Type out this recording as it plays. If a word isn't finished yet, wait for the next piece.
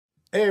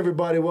Hey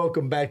everybody,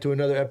 welcome back to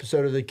another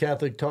episode of the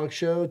Catholic Talk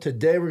Show.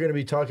 Today we're going to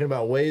be talking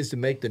about ways to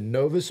make the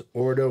Novus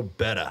Ordo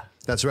better.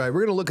 That's right.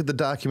 We're going to look at the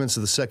documents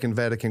of the Second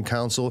Vatican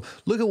Council,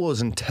 look at what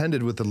was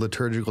intended with the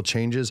liturgical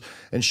changes,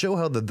 and show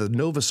how the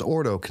Novus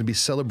Ordo can be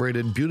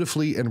celebrated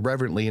beautifully and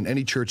reverently in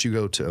any church you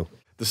go to.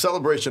 The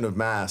celebration of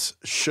Mass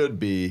should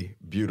be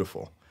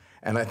beautiful,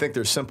 and I think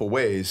there's simple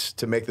ways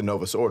to make the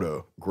Novus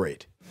Ordo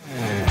great.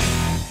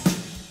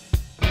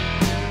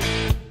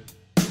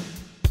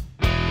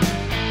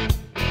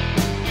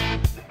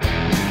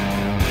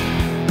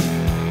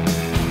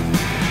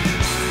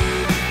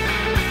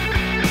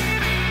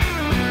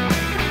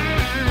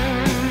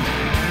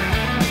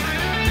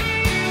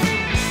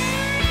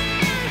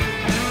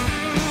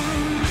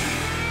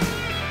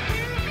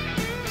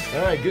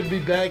 All right, good to be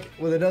back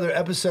with another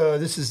episode.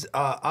 This is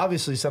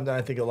obviously something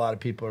I think a lot of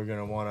people are going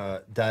to want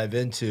to dive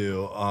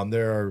into.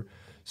 There are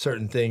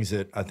certain things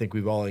that I think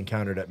we've all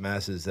encountered at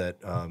Masses that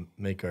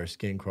make our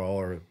skin crawl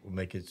or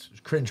make it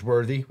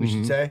cringeworthy, we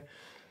should say.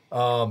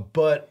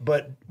 But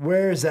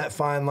where is that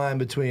fine line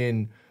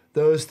between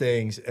those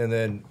things and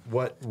then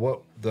what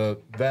the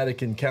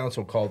Vatican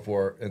Council called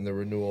for in the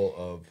renewal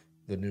of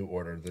the new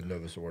order, the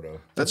Novus Ordo?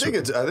 I think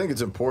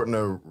it's important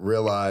to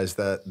realize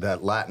that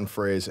Latin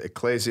phrase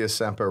 "Ecclesia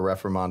semper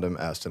reformandum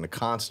est," in a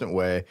constant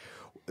way.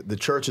 The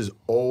church is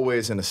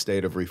always in a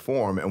state of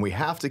reform, and we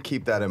have to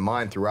keep that in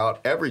mind throughout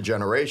every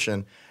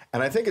generation.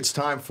 And I think it's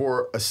time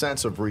for a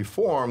sense of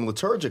reform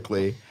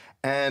liturgically.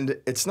 And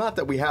it's not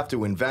that we have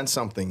to invent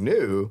something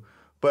new,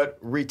 but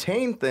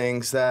retain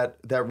things that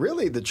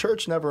really the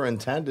church never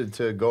intended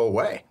to go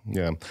away.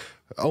 Yeah,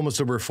 almost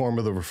a reform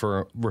of the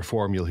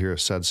reform you'll hear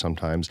said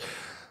sometimes.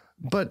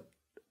 But,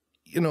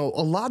 you know,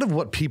 a lot of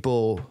what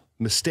people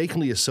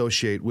mistakenly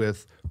associate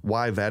with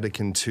why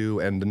Vatican II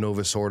and the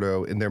Novus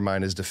Ordo in their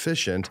mind is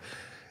deficient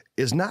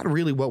is not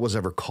really what was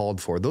ever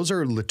called for. Those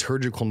are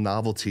liturgical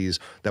novelties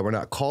that were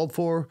not called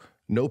for.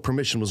 No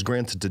permission was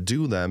granted to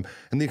do them.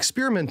 And the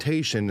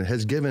experimentation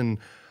has given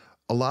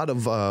a lot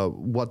of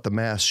what the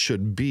Mass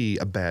should be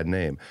a bad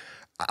name.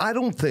 I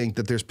don't think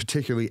that there's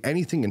particularly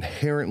anything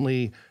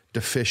inherently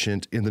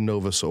deficient in the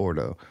Novus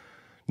Ordo.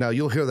 Now,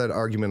 you'll hear that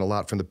argument a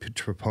lot from the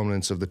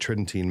proponents of the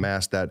Tridentine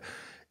Mass that,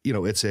 you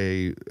know, it's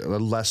a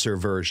lesser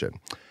version.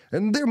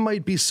 And there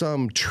might be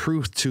some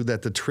truth to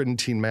that. The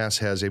Tridentine Mass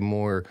has a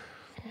more,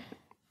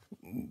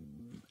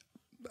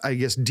 I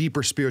guess,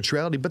 deeper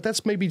spirituality, but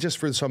that's maybe just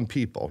for some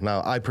people.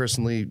 Now, I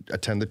personally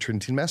attend the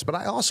Tridentine Mass, but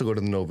I also go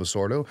to the Novus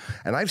Ordo,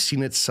 and I've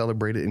seen it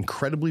celebrated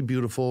incredibly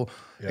beautiful,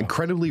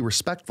 incredibly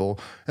respectful,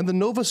 and the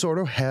Novus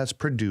Ordo has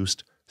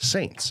produced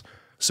saints.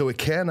 So it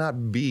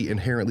cannot be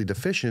inherently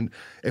deficient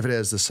if it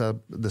has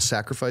the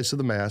sacrifice of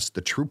the Mass,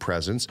 the true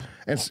presence,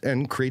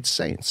 and creates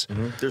saints.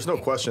 Mm-hmm. There's no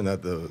question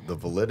that the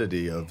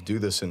validity of "do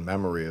this in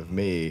memory of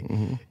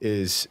me"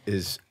 is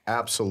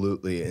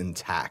absolutely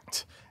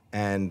intact.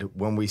 And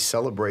when we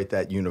celebrate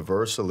that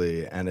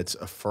universally and it's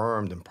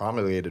affirmed and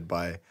promulgated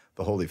by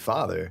the Holy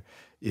Father,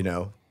 you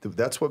know,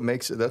 that's what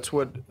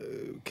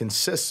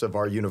consists of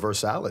our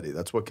universality.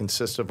 That's what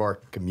consists of our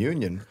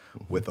communion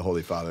with the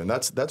Holy Father. And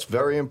that's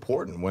very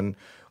important. When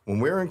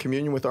we're in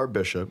communion with our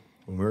bishop,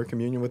 when we're in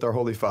communion with our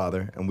Holy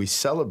Father, and we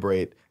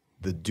celebrate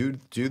the do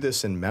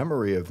this in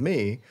memory of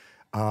me,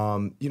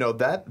 you know,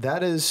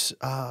 that has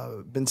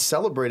been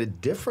celebrated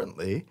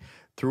differently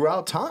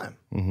throughout time,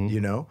 you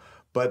know.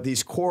 But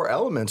these core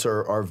elements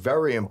are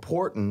very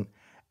important,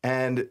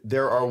 and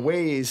there are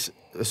ways,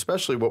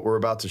 especially what we're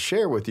about to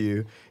share with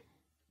you,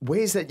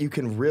 ways that you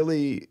can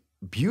really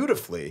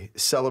beautifully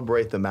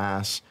celebrate the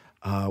Mass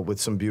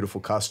with some beautiful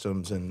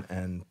customs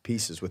and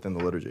pieces within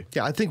the liturgy.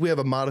 Yeah, I think we have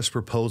a modest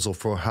proposal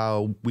for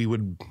how we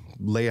would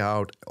lay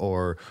out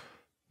or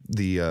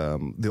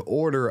the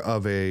order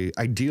of a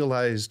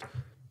idealized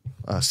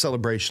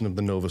celebration of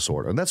the Novus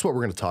Ordo. And that's what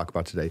we're going to talk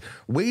about today.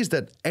 Ways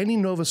that any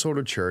Novus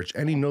Ordo church,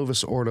 any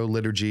Novus Ordo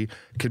liturgy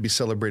could be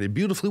celebrated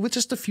beautifully with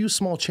just a few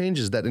small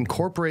changes that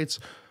incorporates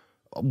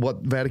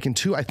what Vatican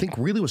II, I think,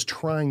 really was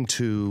trying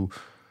to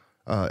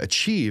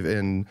achieve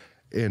in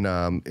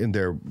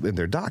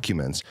their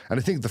documents. And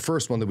I think the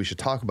first one that we should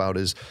talk about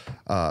is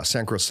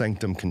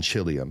Sacrosanctum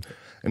Concilium.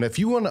 And if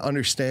you want to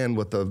understand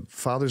what the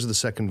Fathers of the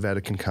Second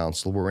Vatican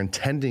Council were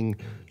intending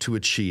to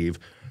achieve,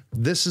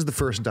 this is the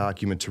first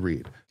document to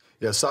read.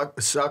 Yeah,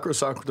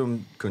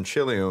 Sacrosanctum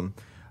Concilium,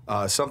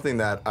 something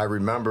that I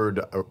remembered,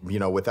 you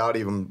know, without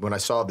even, when I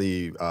saw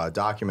the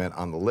document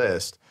on the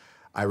list,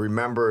 I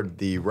remembered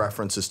the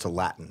references to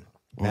Latin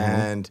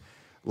and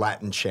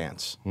Latin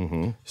chants.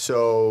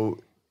 So,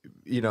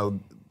 you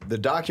know, the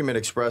document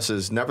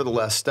expresses,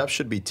 nevertheless, steps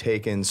should be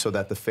taken so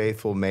that the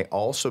faithful may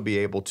also be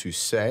able to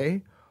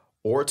say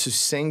or to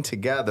sing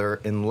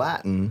together in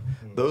Latin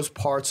those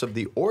parts of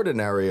the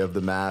ordinary of the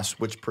Mass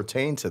which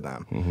pertain to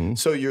them.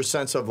 So your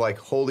sense of like,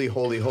 holy,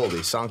 holy,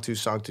 holy, sanctus,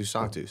 sanctus,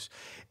 sanctus.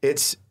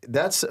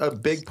 That's a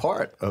big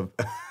part of...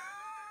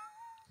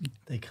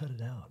 They cut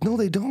it out. No,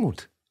 they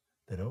don't.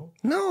 They don't?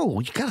 No,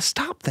 you got to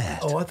stop that.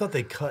 Oh, I thought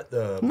they cut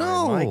the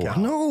No, mic out.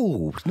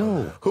 no.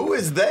 Who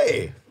is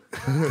they?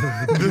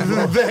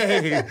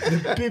 They.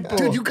 People.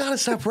 Dude, you gotta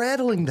stop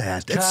rattling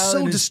that. That's Kyle so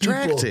and his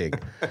distracting.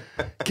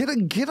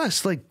 Get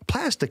us like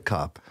plastic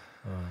cup.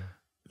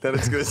 Then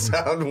it's going to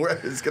sound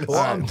where it's going to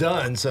Well, sound. I'm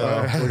done,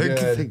 so we're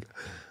good.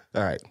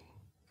 All right.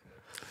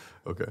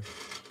 Okay.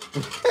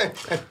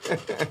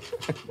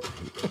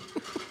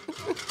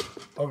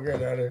 Okay,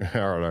 Daddy.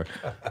 All right.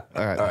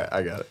 All right,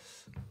 I got it.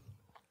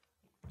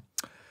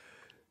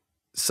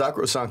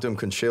 Sacrosanctum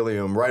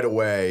Concilium, right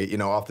away,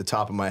 off the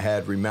top of my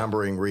head,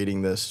 remembering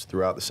reading this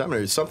throughout the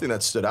seminary, something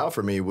that stood out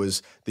for me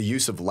was the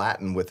use of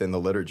Latin within the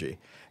liturgy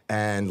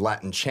and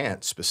Latin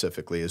chant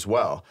specifically as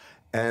well.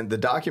 And the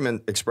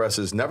document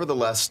expresses,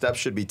 nevertheless, steps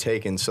should be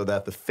taken so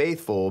that the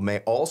faithful may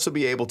also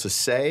be able to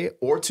say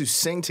or to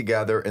sing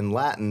together in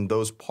Latin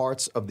those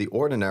parts of the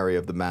ordinary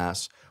of the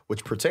Mass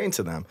which pertain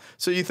to them.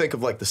 So you think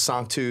of like the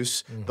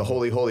Sanctus, the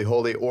Holy, Holy,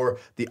 Holy, or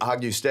the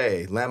Agnus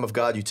Dei, Lamb of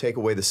God, you take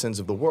away the sins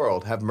of the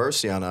world, have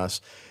mercy on us.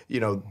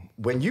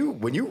 When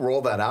you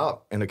roll that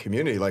out in a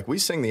community, like we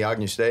sing the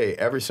Agnus Dei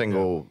every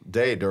single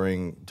day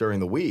during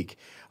the week,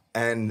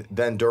 and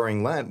then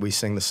during Lent we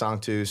sing the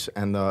Sanctus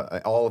and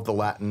all of the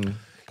Latin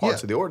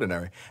parts of the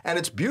ordinary. And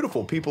it's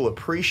beautiful. People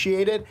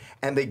appreciate it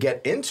and they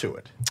get into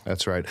it.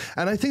 That's right.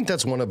 And I think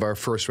that's one of our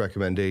first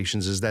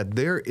recommendations is that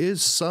there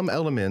is some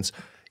elements,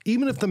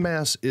 even if the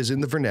Mass is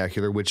in the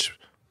vernacular, which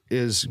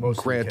is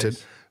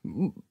granted,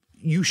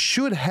 you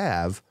should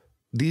have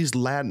these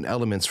Latin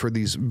elements for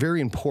these very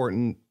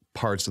important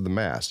parts of the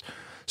Mass.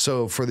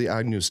 So for the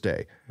Agnus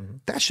Dei,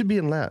 that should be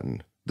in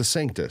Latin. The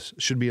Sanctus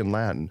should be in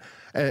Latin.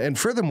 And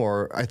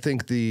furthermore, I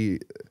think the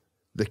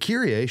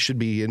Kyrie should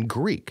be in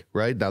Greek,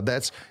 right? Now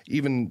that's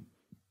even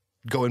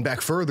going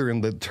back further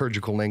in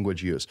liturgical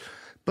language use.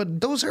 But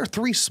those are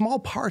three small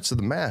parts of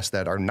the Mass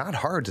that are not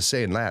hard to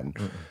say in Latin.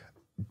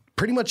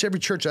 Pretty much every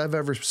church I've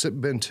ever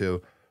been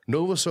to,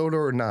 Novus Ordo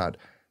or not,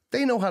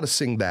 they know how to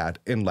sing that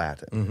in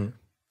Latin.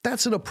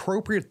 That's an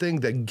appropriate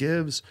thing that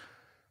gives,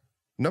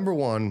 number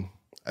one,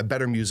 a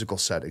better musical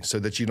setting so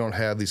that you don't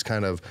have these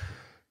kind of,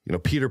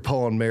 Peter,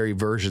 Paul, and Mary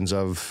versions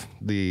of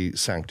the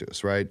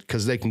Sanctus, right?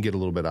 Because they can get a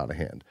little bit out of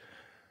hand.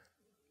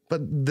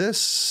 But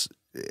this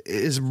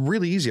is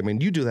really easy. I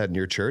mean, you do that in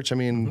your church. I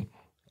mean,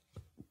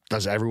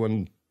 does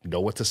everyone know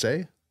what to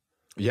say?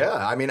 Yeah,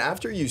 I mean,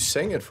 after you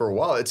sing it for a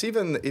while, it's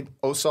even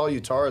O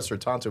Salutaris or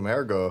Tantum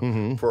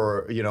Ergo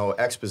for,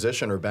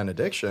 exposition or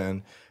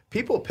benediction.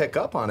 People pick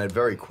up on it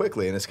very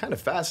quickly, and it's kind of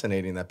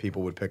fascinating that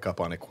people would pick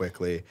up on it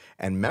quickly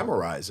and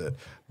memorize it.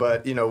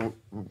 But,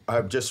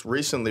 I've just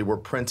recently we're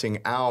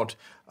printing out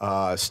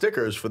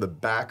stickers for the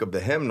back of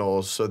the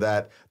hymnals so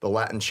that the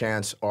Latin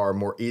chants are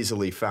more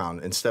easily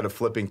found. Instead of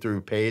flipping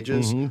through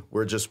pages,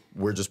 we're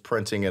just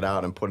printing it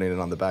out and putting it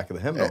on the back of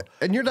the hymnal.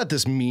 And you're not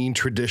this mean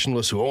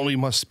traditionalist who only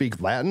must speak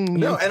Latin.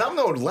 No, and I'm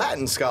no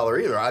Latin scholar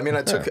either. I mean,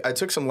 I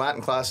took some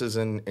Latin classes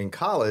in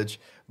college,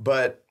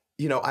 but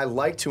I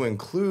like to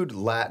include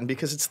Latin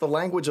because it's the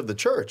language of the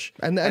church,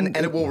 and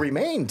it will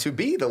remain to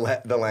be the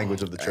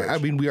language of the church. I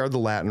mean, we are the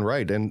Latin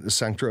rite, and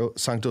Sancto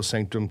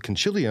Sanctum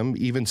Concilium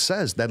even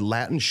says that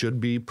Latin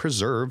should be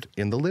preserved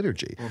in the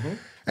liturgy.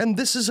 And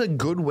this is a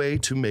good way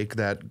to make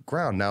that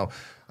ground. Now,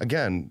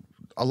 again,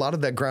 a lot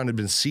of that ground had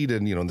been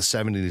seeded, in the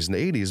 70s and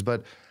the 80s,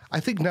 but I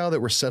think now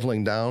that we're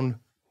settling down,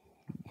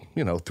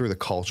 through the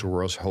culture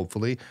wars,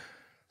 hopefully,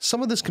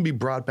 some of this can be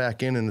brought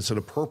back in it's an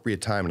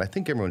appropriate time, and I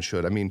think everyone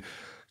should. I mean,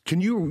 Can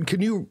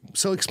you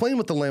so explain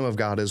what the Lamb of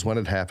God is when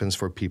it happens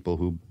for people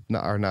who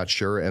are not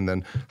sure, and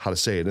then how to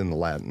say it in the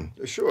Latin?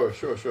 Sure.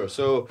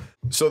 So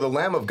the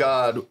Lamb of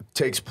God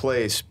takes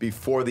place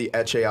before the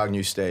Ecce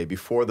Agnus Dei,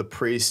 before the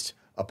priest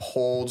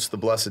upholds the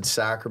Blessed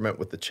Sacrament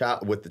with the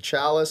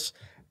chalice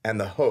and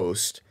the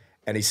host,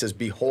 and he says,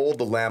 "Behold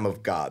the Lamb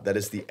of God." That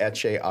is the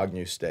Ecce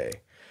Agnus Dei.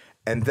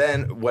 And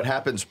then what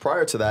happens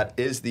prior to that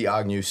is the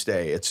Agnus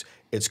Dei.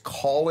 It's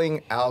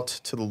calling out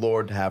to the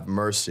Lord to have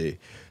mercy.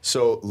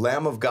 So,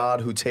 Lamb of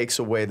God who takes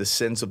away the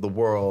sins of the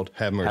world,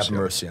 have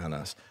mercy on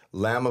us.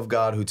 Lamb of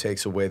God who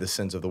takes away the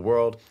sins of the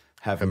world,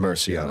 have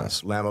mercy on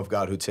us. Lamb of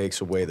God who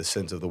takes away the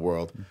sins of the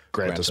world,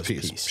 grant us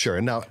peace. Sure.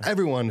 And now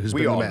everyone who's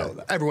been know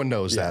that. Everyone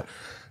knows that.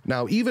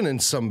 Now, even in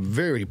some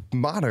very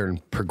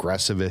modern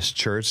progressivist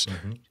church,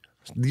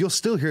 you'll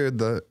still hear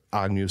the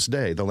Agnus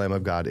Dei, the Lamb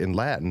of God, in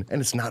Latin,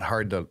 and it's not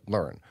hard to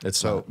learn.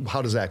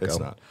 How does that go? It's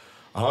not.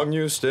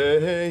 Agnus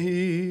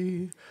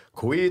Dei,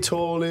 qui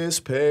tollis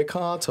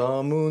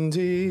peccata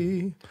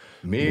mundi,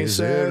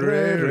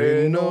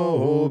 miserere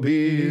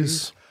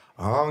nobis.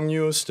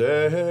 Agnus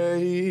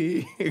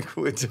Dei.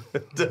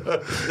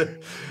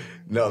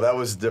 No, that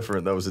was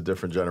different. That was a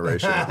different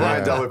generation.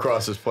 Brian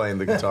Delacroix is playing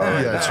the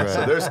guitar. That's right.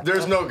 So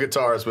there's no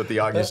guitarist with the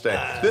Agnus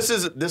Dei. This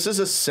is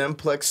a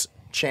simplex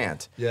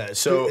chant. Yeah,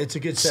 so it's a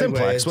good segue.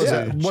 Simplex. What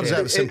does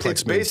that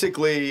simplex mean?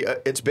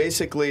 It's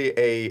basically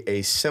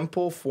a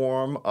simple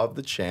form of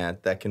the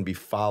chant that can be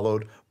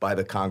followed by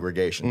the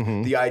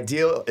congregation. The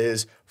ideal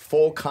is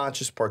full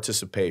conscious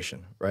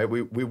participation, right?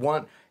 We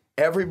want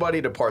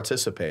everybody to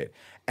participate.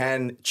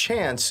 And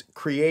chants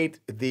create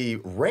the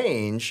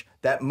range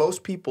that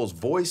most people's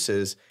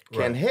voices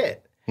can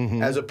hit.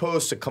 as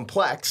opposed to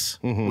complex,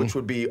 which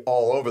would be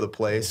all over the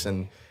place.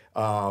 And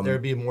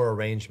there'd be more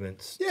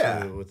arrangements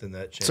too, within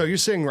that chant. So you're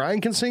saying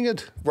Ryan can sing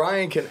it?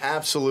 Ryan can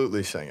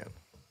absolutely sing it.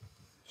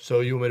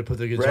 So you want me to put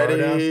the guitar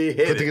Ready, down?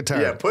 hit Put the it.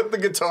 guitar. Yeah, put the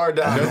guitar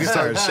down. No and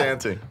guitar. start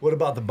chanting. What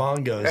about the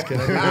bongos? Can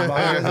I get the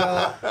bongos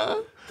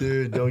out?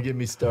 Dude, don't get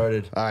me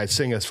started. All right,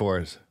 sing us for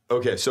us.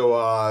 Okay,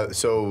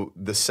 so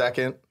the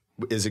second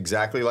is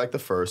exactly like the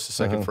first. The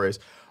second phrase,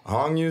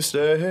 Agnus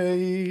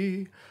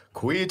Dei,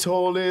 qui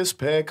tollis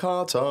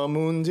peccata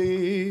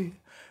mundi,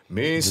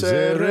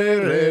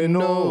 miserere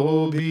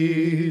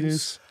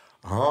nobis.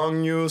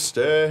 Agnus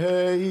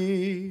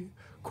Dei,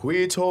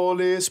 qui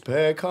tollis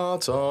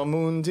peccata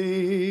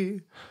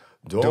mundi,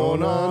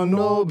 dona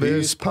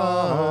nobis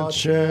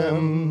pacem.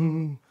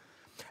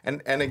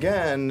 And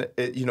again,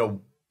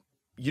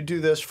 you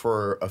do this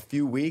for a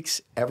few weeks,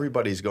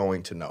 everybody's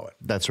going to know it.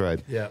 That's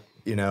right. Yeah.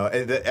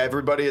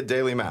 Everybody at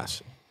daily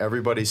mass,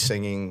 everybody's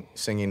singing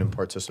and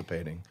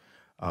participating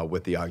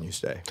with the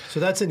Agnus Dei. So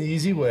that's an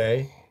easy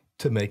way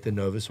to make the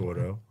Novus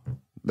Ordo.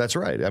 That's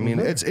right. I mean,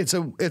 it's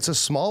a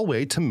small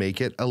way to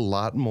make it a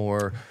lot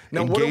more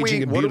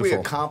engaging and beautiful. What are we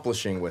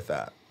accomplishing with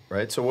that?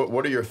 Right. So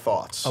what are your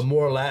thoughts? A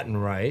more Latin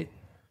rite.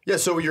 Yeah,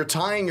 so you're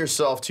tying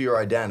yourself to your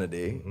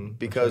identity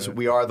because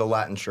we are the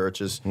Latin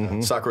churches,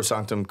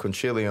 Sacrosanctum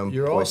Concilium.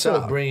 You're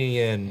also bringing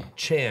in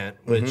chant,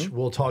 which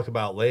we'll talk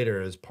about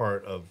later as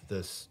part of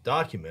this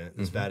document,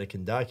 this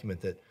Vatican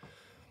document that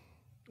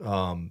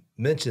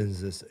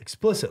mentions this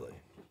explicitly,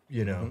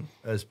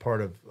 as part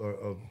of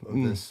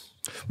this.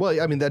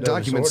 Well, I mean, that Novus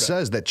document Ordo.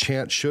 says that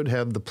chant should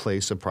have the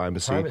place of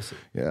primacy.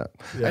 Yeah.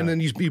 And then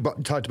you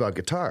talked about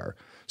guitar.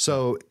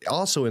 So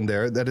also in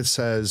there that it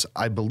says,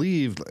 I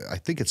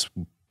think it's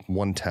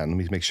 110. Let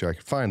me make sure I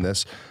can find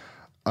this.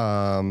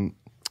 I'm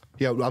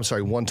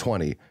sorry,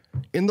 120.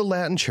 In the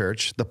Latin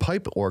Church, the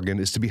pipe organ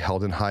is to be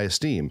held in high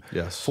esteem.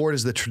 Yes. For it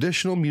is the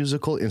traditional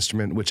musical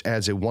instrument which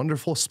adds a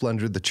wonderful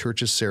splendor to the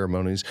church's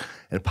ceremonies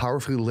and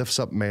powerfully lifts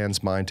up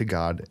man's mind to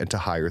God and to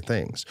higher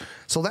things.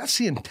 So that's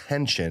the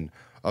intention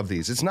of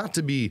these. It's not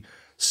to be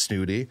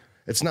snooty.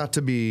 It's not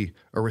to be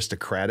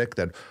aristocratic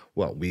that,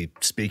 we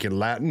speak in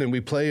Latin and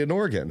we play an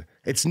organ.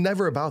 It's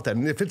never about that.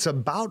 And if it's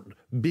about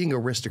being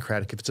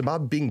aristocratic, if it's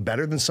about being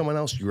better than someone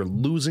else, you're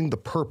losing the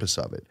purpose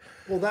of it.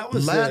 Well, that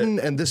was Latin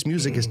and this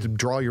music is to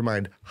draw your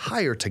mind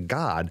higher to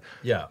God,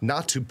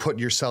 not to put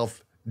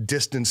yourself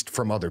distanced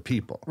from other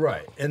people.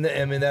 Right. And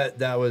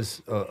that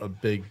was a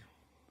big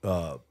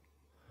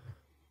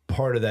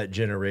part of that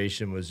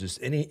generation was just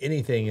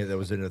anything that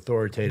was an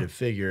authoritative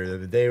figure.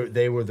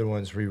 They were the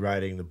ones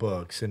rewriting the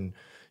books. And,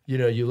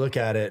 you look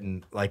at it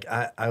and like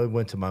I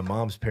went to my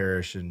mom's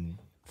parish in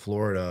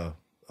Florida.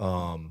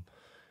 And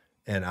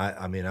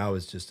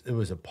it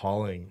was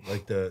appalling.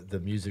 Like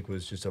the music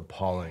was just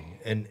appalling.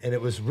 And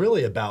it was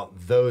really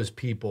about those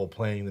people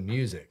playing the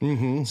music.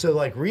 So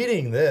like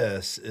reading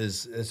this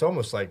it's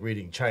almost like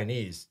reading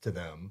Chinese to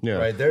them,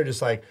 right? They're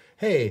just like,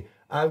 hey,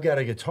 I've got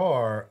a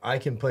guitar, I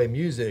can play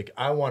music,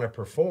 I want to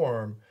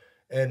perform.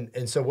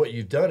 And so what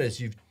you've done is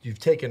you've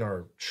taken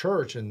our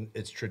church and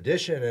its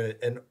tradition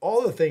and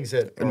all the things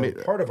that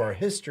are part of our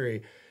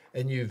history,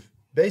 and you've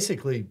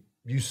basically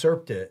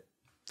usurped it.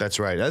 That's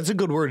right. That's a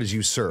good word, is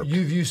usurp.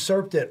 You've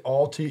usurped it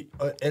all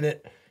and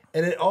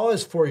it all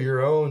is for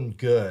your own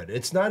good.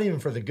 It's not even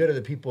for the good of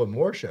the people in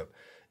worship.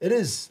 It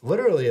is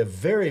literally a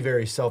very,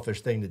 very selfish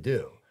thing to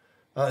do.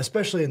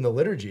 Especially in the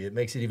liturgy, it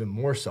makes it even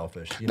more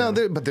selfish.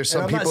 But there's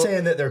some people. I'm not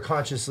saying that they're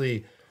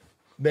consciously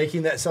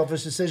making that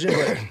selfish decision,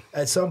 but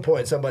at some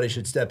point somebody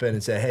should step in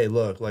and say, "Hey,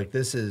 look, like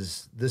this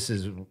is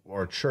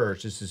our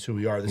church. This is who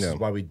we are. This is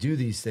why we do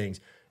these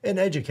things," and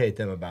educate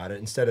them about it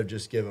instead of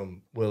just give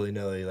them willy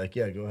nilly. Like,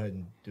 go ahead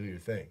and do your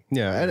thing.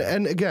 Yeah,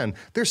 and again,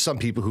 there's some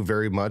people who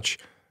very much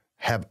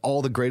have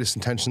all the greatest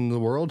intention in the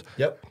world.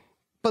 Yep.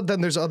 But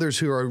then there's others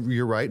who are,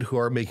 you're right, who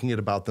are making it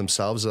about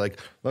themselves. Like,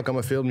 look, I'm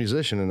a field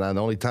musician, and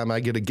the only time I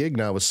get a gig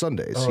now is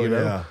Sundays. Oh,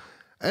 yeah.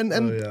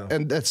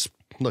 And that's,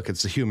 look,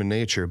 it's the human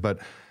nature. But,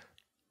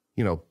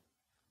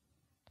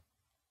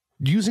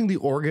 using the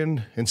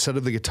organ instead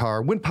of the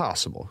guitar when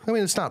possible. I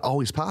mean, it's not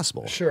always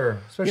possible. Sure,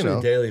 especially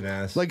in daily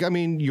mass. Like, I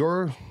mean,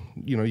 your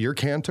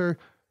cantor,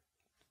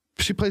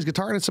 she plays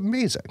guitar and it's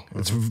amazing.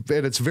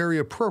 It's very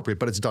appropriate,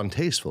 but it's done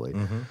tastefully.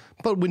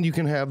 But when you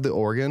can have the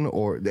organ,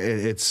 or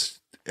it's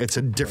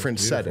a different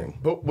setting.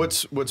 But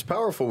what's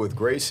powerful with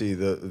Gracie,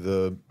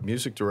 the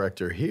music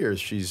director here,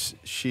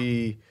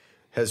 she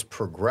has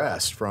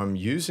progressed from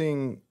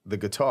using the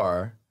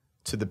guitar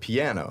to the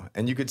piano,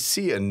 and you could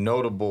see a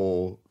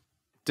notable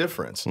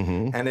difference.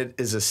 And it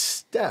is a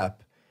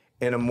step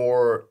in a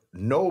more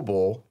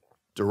noble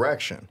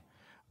direction.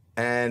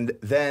 And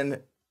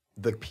then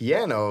the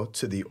piano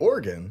to the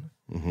organ,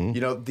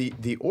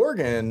 the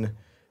organ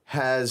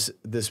has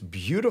this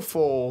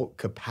beautiful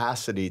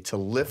capacity to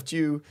lift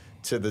you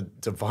to the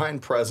divine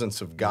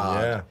presence of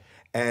God.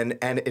 And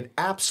it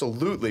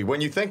absolutely,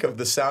 when you think of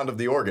the sound of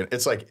the organ,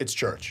 it's like it's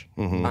church.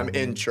 I'm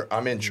in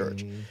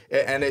church.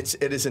 And it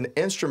is an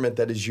instrument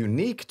that is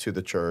unique to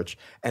the church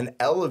and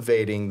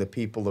elevating the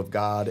people of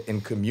God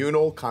in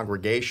communal,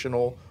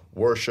 congregational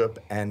worship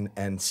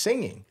and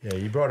singing. Yeah,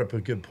 you brought up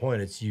a good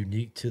point. It's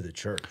unique to the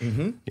church.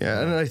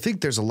 Yeah, and I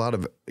think there's a lot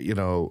of,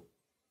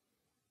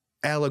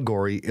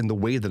 allegory in the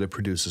way that it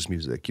produces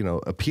music.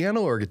 A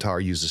piano or a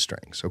guitar uses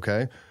strings,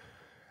 okay?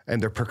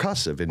 And they're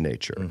percussive in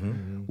nature.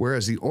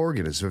 Whereas the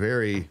organ is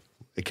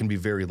it can be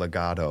very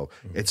legato.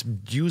 It's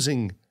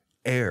using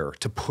air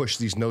to push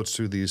these notes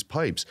through these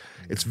pipes.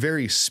 It's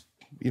very,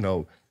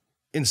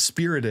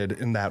 inspirited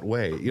in that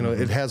way.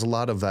 It has a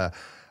lot of the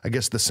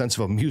sense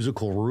of a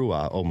musical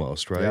ruah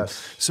almost, right?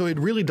 Yes. So it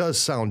really does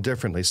sound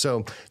differently.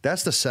 So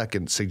that's the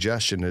second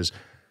suggestion is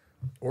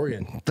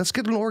Organ. let's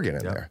get an organ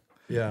in there.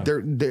 Yeah.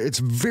 It's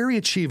very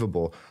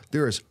achievable.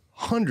 There is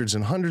hundreds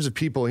and hundreds of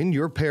people in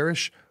your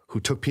parish who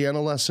took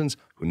piano lessons,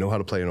 who know how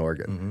to play an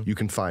organ. You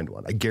can find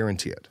one. I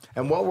guarantee it.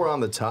 And while we're on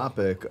the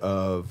topic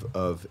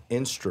of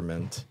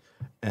instrument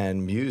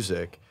and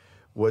music,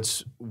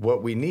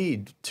 what we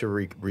need to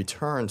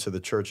return to the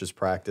church's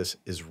practice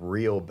is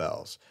real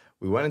bells.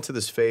 We went into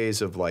this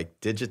phase of like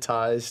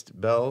digitized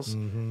bells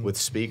with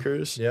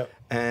speakers. Yep.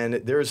 And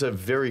there's a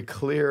very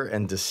clear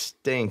and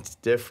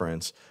distinct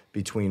difference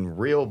between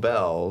real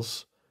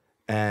bells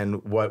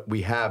and what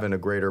we have in a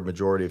greater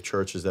majority of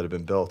churches that have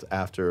been built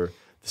after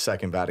the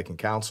Second Vatican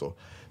Council.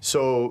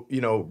 So,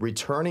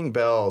 returning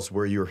bells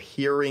where you're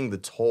hearing the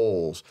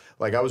tolls.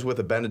 Like I was with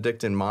a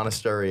Benedictine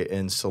monastery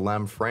in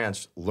Salem,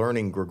 France,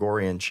 learning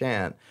Gregorian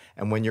chant.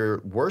 And when you're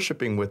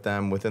worshiping with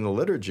them within the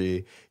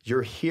liturgy,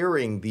 you're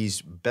hearing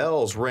these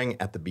bells ring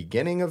at the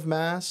beginning of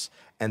Mass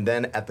and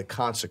then at the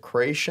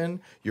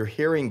consecration. You're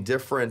hearing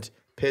different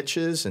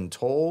pitches and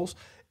tolls.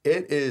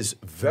 It is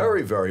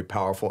very, very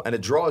powerful, and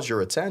it draws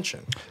your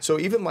attention. So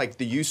even like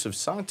the use of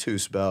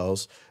Sanctus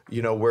bells,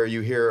 where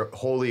you hear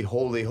holy,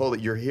 holy, holy,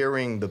 you're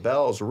hearing the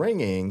bells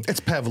ringing. It's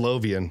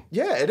Pavlovian.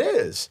 Yeah, it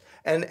is.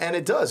 And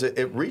it does.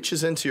 It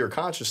reaches into your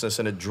consciousness,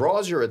 and it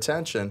draws your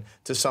attention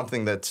to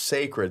something that's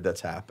sacred that's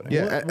happening.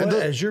 Yeah,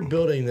 As you're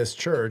building this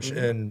church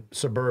in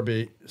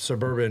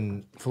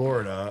suburban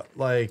Florida,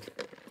 like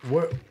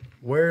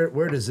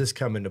where does this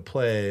come into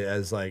play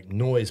as like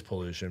noise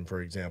pollution, for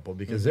example?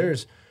 Because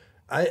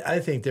I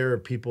think there are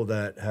people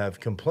that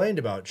have complained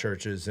about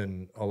churches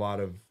in a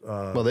lot of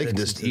Well, they can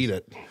just eat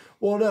it.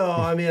 Well, no,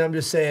 I mean, I'm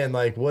just saying,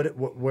 like,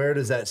 where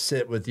does that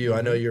sit with you?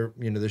 I know you're,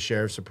 the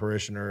sheriff's a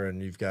parishioner,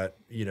 and you've got,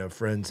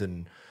 friends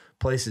and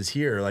places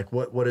here. Like,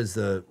 what is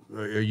are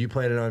you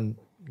planning on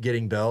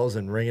getting bells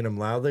and ringing them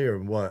loudly, or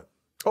what?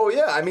 Oh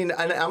yeah, I mean,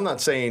 I'm not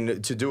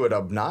saying to do it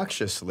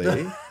obnoxiously,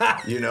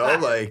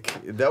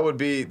 like that would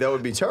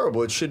be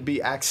terrible. It should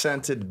be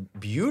accented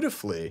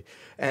beautifully,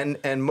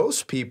 and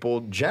most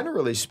people,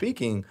 generally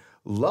speaking,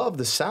 love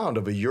the sound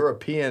of a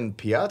European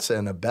piazza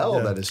and a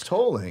bell that is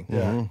tolling.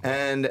 Yeah.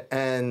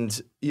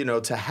 And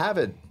to have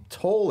it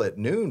toll at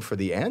noon for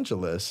the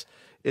Angelus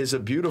is a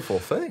beautiful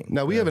thing.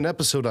 Now we have an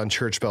episode on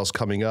church bells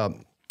coming up,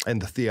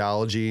 and the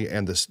theology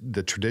and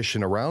the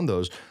tradition around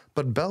those.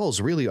 But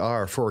bells really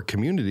are, for a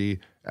community,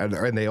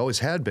 and they always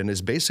had been,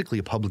 is basically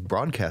a public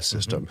broadcast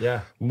system.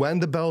 Yeah. When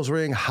the bells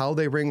ring, how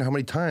they ring, how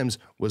many times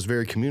was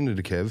very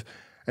communicative.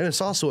 And it's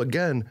also,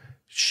 again,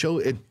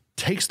 it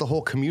takes the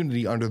whole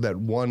community under that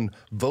one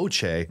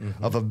voce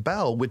of a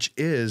bell, which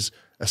is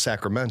a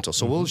sacramental.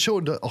 So we'll show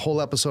a whole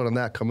episode on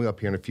that coming up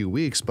here in a few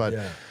weeks. But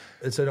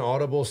it's an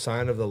audible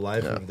sign of the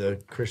life of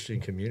the Christian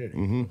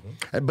community.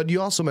 But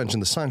you also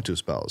mentioned the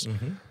Sanctus bells.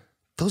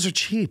 Those are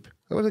cheap.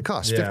 What do they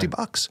cost?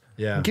 $50.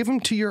 Yeah. Give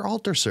them to your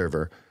altar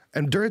server,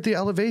 and during the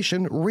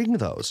elevation, ring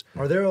those.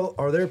 Are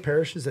there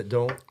parishes that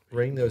don't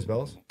ring those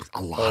bells?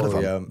 A lot of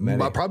them. Yeah,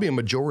 many. Probably a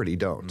majority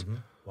don't.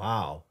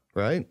 Wow.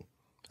 Right?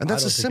 And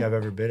that's I don't think I've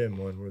ever been in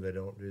one where they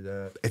don't do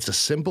that. It's a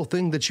simple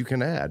thing that you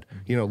can add.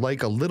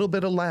 Like a little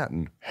bit of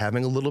Latin,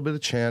 having a little bit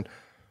of chant,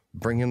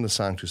 bring in the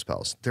Sanctus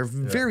bells. They're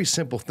very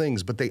simple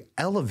things, but they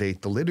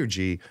elevate the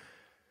liturgy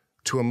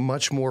to a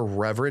much more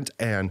reverent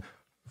and...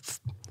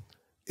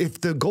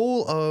 If the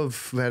goal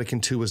of Vatican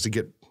II was to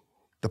get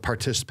the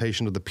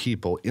participation of the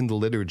people in the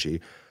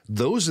liturgy,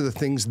 those are the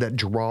things that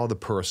draw the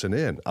person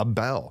in. A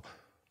bell,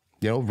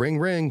 ring,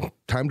 ring,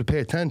 time to pay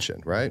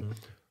attention, right?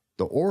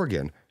 The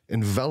organ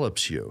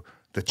envelops you.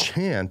 The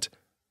chant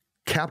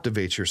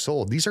captivates your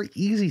soul. These are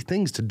easy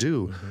things to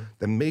do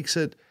that makes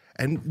it,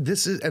 and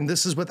this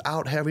is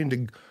without having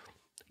to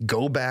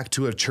go back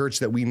to a church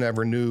that we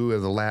never knew,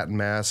 of the Latin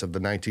Mass of the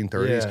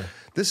 1930s. Yeah.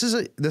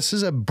 This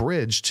is a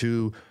bridge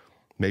to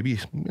maybe,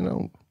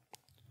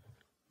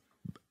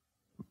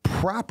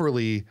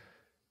 properly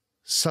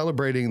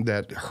celebrating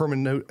that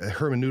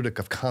hermeneutic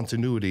of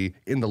continuity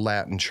in the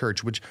Latin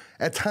Church, which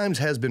at times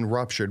has been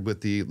ruptured with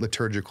the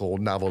liturgical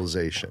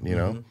novelization,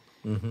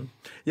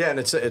 Yeah, and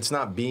it's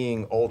not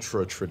being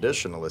ultra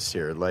traditionalist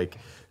here. Like,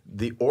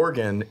 the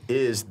organ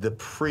is the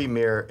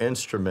premier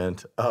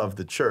instrument of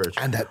the church.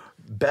 And that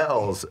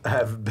bells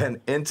have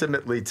been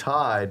intimately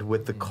tied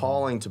with the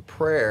calling to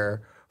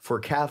prayer for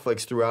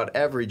Catholics throughout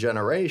every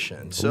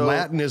generation. So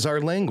Latin is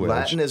our language.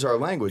 Latin is our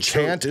language.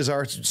 Chant is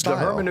our style.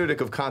 The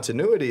hermeneutic of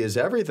continuity is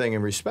everything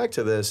in respect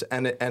to this,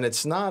 and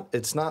it's not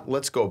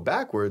let's go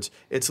backwards.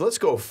 It's let's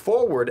go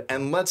forward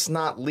and let's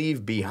not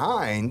leave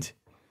behind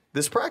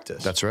this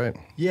practice. That's right.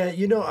 Yeah,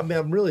 I mean,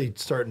 I'm really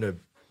starting to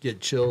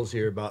get chills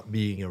here about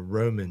being a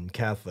Roman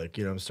Catholic.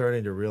 I'm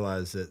starting to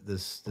realize that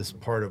this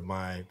part of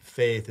my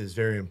faith is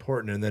very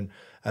important. And then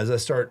as I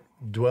start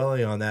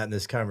dwelling on that in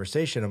this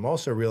conversation, I'm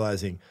also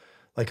realizing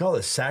like all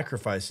the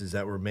sacrifices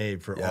that were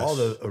made for all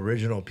the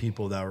original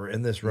people that were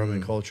in this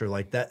Roman culture,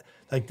 like that,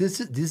 like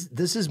this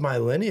is my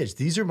lineage.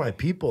 These are my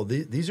people.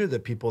 These are the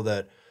people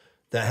that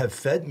have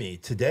fed me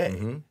today,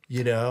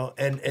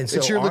 and so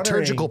it's your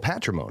liturgical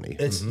patrimony.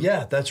 It's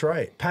yeah, that's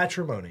right.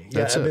 Patrimony.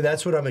 Yeah, I mean,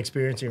 that's what I'm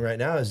experiencing right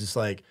now is just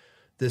like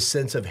this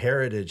sense of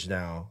heritage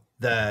now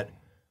that,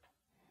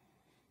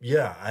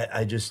 yeah,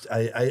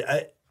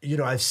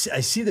 I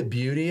see the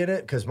beauty in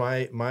it because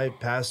my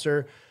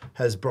pastor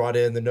has brought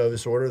in the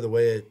Novus Ordo the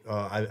way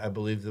I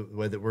believe the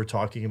way that we're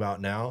talking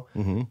about now.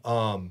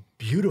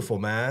 Beautiful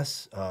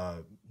Mass,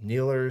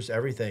 kneelers,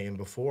 everything, and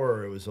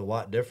before it was a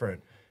lot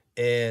different,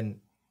 and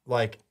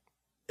like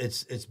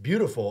it's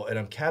beautiful, and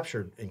I'm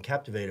captured and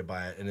captivated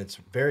by it, and it's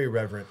very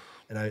reverent,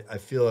 and I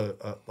feel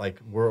like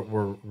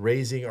we're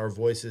raising our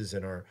voices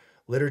and our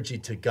liturgy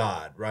to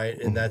God, right?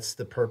 And that's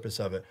the purpose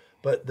of it.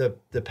 But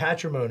the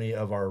patrimony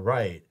of our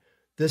rite,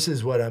 this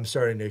is what I'm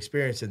starting to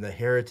experience in the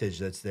heritage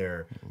that's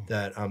there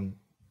that I'm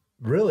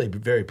really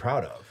very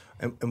proud of.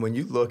 And when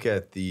you look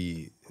at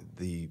the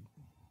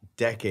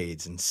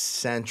decades and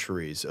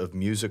centuries of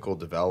musical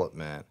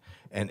development,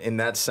 and in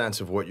that sense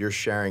of what you're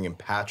sharing in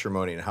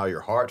patrimony and how your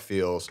heart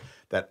feels,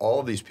 that all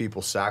of these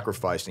people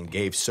sacrificed and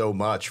gave so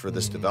much for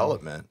this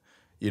development,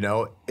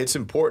 it's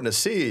important to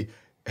see,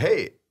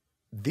 hey,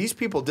 these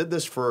people did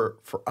this for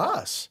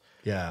us.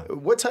 Yeah.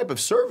 What type of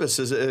service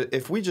is it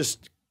if we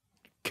just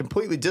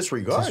completely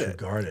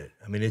disregard it?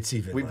 I mean, it's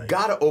even We've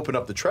got to open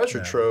up the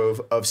treasure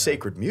trove of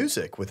sacred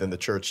music within the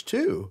church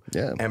too,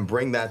 and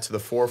bring that to the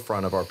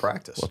forefront of our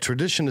practice. Well,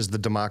 tradition is the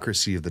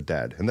democracy of the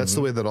dead, and that's the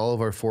way that all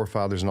of our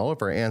forefathers and all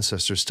of our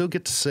ancestors still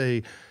get to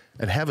say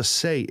and have a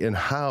say in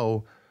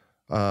how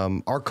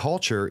our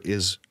culture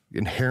is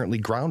inherently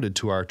grounded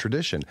to our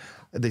tradition.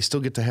 They still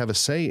get to have a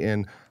say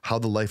in how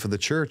the life of the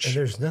church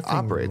operates. And there's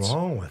nothing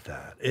wrong with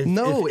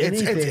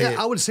that.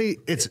 I would say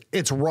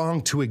it's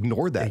wrong to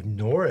ignore that.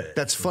 Ignore it.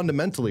 That's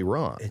fundamentally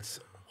wrong. It's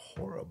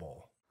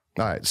horrible.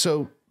 All right.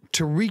 So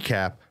to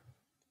recap,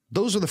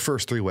 those are the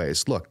first three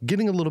ways. Look,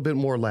 getting a little bit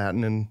more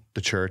Latin in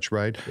the church,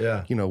 right?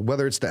 Yeah.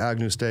 Whether it's the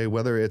Agnus Dei,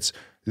 whether it's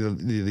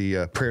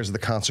the prayers of the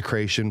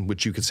consecration,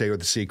 which you could say are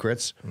the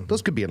secrets,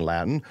 those could be in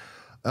Latin.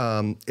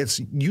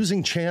 It's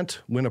using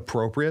chant when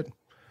appropriate.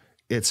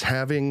 It's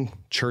having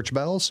church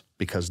bells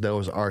because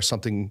those are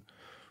something,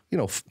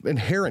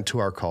 inherent to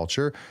our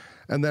culture.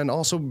 And then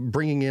also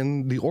bringing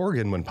in the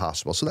organ when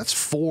possible. So that's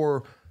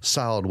 4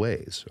 solid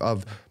ways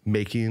of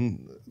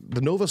making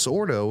the Novus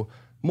Ordo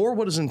more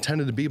what is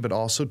intended to be, but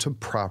also to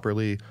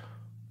properly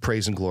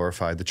praise and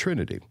glorify the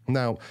Trinity.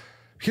 Now,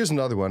 here's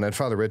another one. And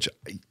Father Rich,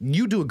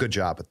 you do a good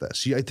job at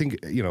this. I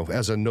think,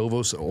 as a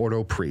Novus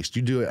Ordo priest,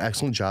 you do an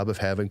excellent job of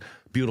having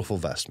beautiful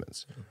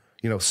vestments.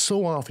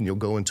 So often you'll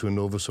go into a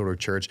Novus Ordo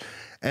church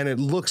and it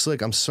looks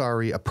like, I'm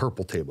sorry, a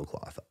purple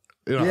tablecloth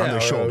on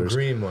their shoulders. Or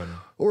a green one.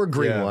 Or a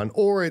green one.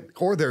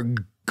 Or they're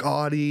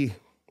gaudy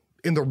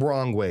in the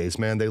wrong ways,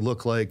 man. They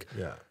look like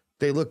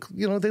they look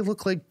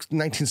like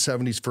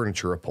 1970s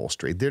furniture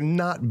upholstery. They're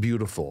not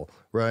beautiful,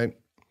 right?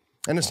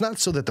 And it's not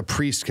so that the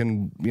priest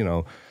can,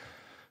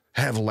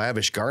 have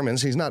lavish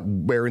garments. He's not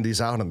wearing these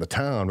out in the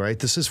town, right?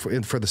 This is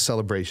for the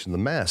celebration of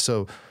the Mass.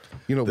 So,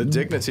 the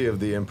dignity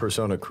of the in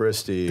persona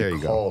Christi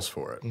calls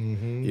for it.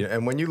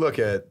 And when you look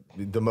at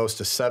the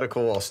most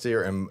ascetical,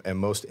 austere, and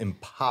most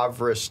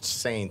impoverished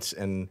saints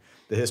in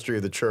the history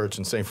of the church,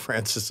 and St.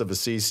 Francis of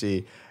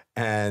Assisi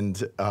and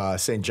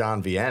St.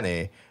 John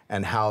Vianney,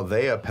 and how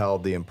they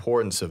upheld the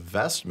importance of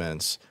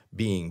vestments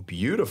being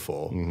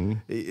beautiful,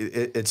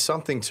 it's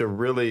something to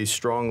really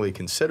strongly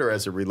consider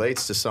as it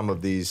relates to some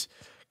of these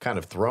kind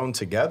of thrown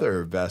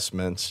together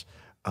vestments.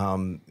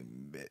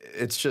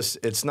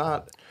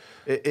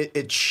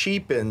 It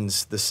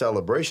cheapens the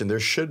celebration. There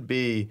should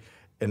be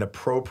an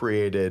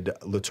appropriated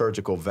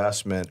liturgical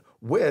vestment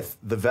with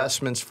the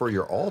vestments for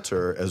your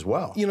altar as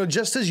well.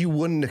 Just as you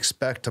wouldn't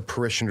expect a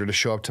parishioner to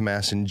show up to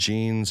Mass in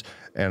jeans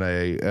and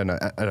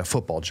a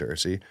football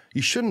jersey,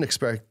 you shouldn't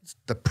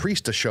expect the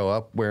priest to show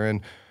up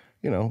wearing,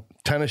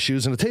 tennis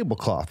shoes and a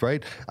tablecloth,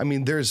 right? I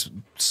mean, there's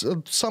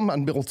some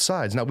on both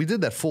sides. Now, we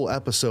did that full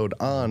episode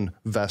on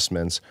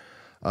vestments,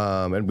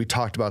 and we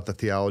talked about the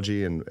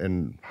theology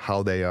and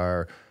how they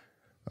are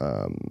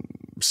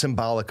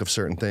symbolic of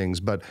certain things.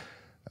 But,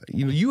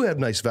 you have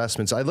nice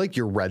vestments. I like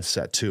your red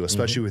set, too,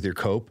 especially with your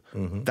cope.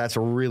 That's a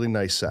really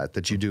nice set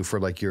that you do for,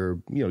 like, your,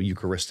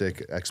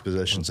 Eucharistic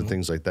expositions and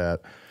things like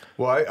that.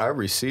 Well, I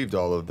received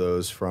all of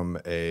those from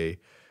a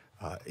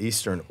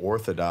Eastern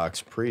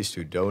Orthodox priest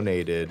who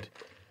donated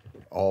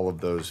all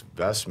of those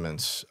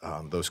vestments,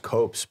 those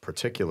copes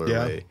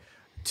particularly,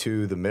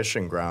 to the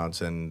mission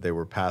grounds, and they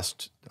were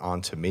passed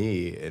on to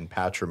me in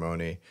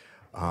patrimony,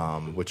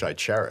 which I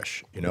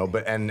cherish. You know,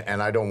 but and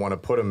I don't want to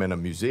put them in a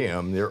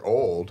museum. They're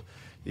old.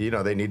 You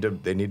know, they need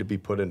to be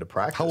put into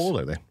practice. How old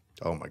are they?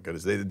 Oh my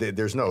goodness,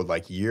 there's no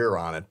like year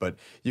on it, but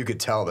you could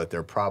tell that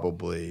they're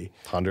probably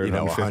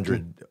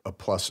 100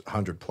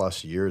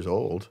 plus years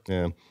old.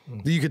 Yeah,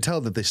 you could tell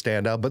that they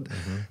stand out. But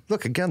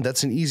look, again,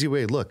 that's an easy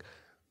way. Look,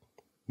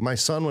 my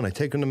son, when I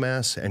take him to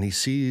mass and he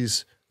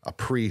sees a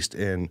priest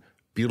in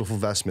beautiful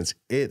vestments,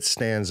 it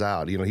stands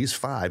out. You know, he's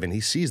 5 and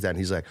he sees that and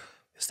he's like,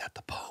 "Is that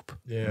the Pope?"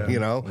 Yeah, you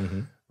know.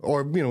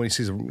 Or, you know, when he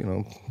sees,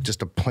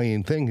 just a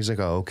plain thing, he's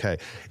like, oh, okay.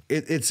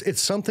 It's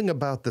something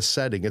about the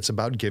setting. It's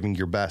about giving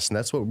your best, and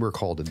that's what we're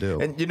called to do.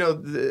 And, you know,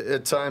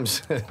 at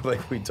times,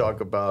 like we talk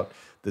about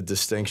the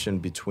distinction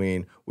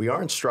between, we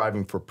aren't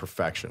striving for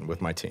perfection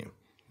with my team.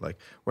 Like,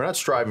 we're not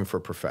striving for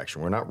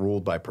perfection. We're not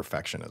ruled by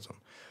perfectionism.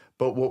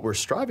 But what we're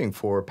striving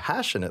for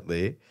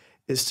passionately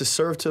is to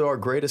serve to our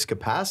greatest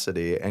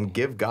capacity and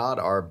give God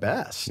our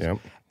best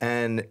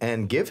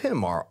and give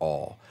him our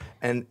all.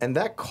 And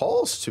that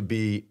calls to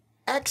be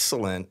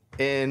excellent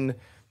in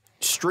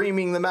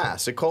streaming the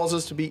mass. It calls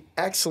us to be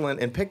excellent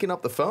in picking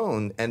up the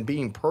phone and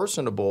being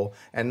personable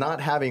and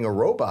not having a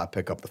robot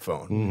pick up the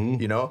phone.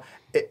 You know,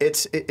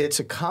 it's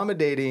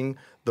accommodating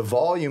the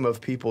volume of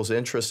people's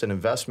interest and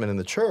investment in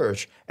the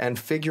church and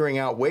figuring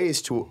out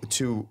ways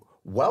to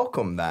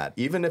welcome that,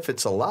 even if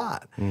it's a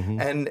lot.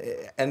 And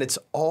it's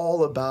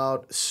all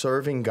about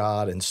serving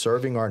God and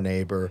serving our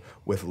neighbor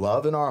with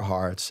love in our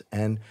hearts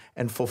and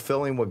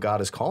fulfilling what God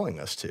is calling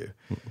us to.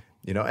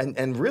 You know,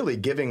 and really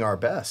giving our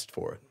best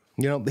for it.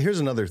 You know, here's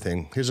another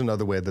thing. Here's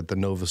another way that the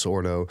Novus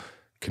Ordo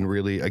can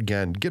really,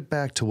 again, get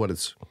back to what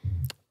it's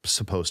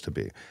supposed to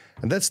be.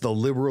 And that's the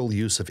liberal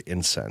use of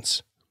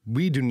incense.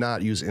 We do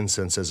not use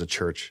incense as a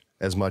church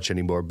as much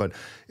anymore. But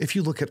if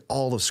you look at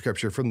all of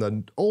Scripture, from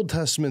the Old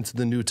Testament to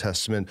the New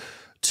Testament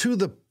to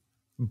the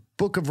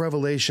book of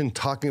Revelation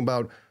talking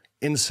about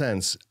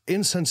incense,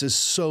 incense is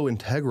so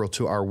integral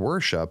to our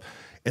worship.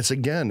 It's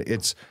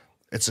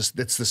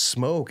the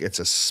smoke, it's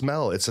a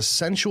smell, it's a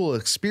sensual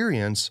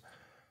experience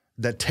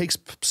that takes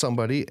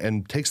somebody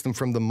and takes them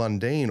from the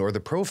mundane or the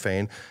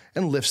profane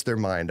and lifts their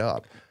mind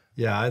up.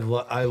 Yeah,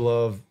 I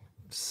love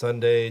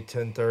Sunday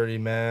 10:30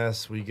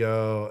 Mass. We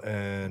go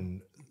and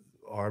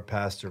our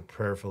pastor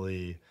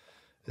prayerfully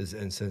is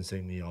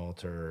incensing the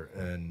altar.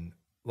 And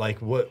like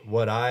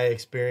what I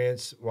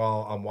experience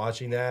while I'm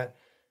watching that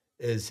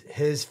is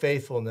his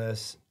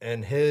faithfulness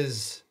and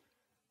his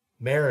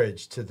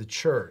marriage to the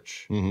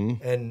church.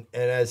 And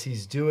as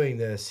he's doing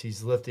this,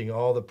 he's lifting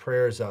all the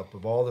prayers up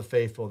of all the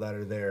faithful that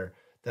are there,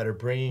 that are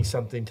bringing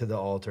something to the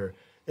altar.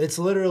 It's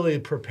literally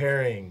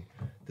preparing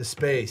the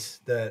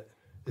space that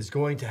is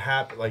going to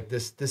happen. Like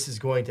this is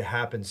going to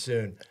happen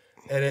soon.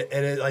 And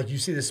it like you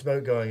see the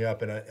smoke going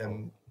up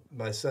and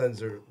my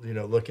sons are,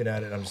 looking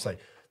at it and I'm just like,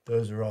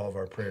 those are all of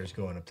our prayers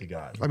going up to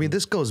God. I mean,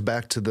 this goes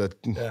back to the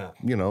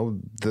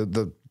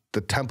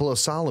Temple of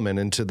Solomon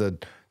and to the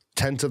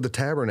tent of the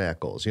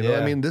tabernacles.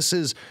 I mean, this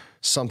is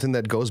something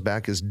that goes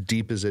back as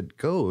deep as it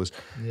goes.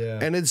 Yeah.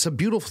 And it's a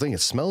beautiful thing. It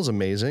smells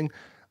amazing.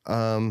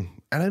 And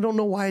I don't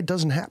know why it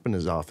doesn't happen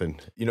as often.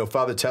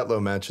 Father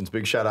Tetlow mentions,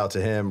 big shout out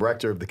to him,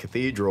 rector of the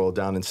cathedral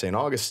down in St.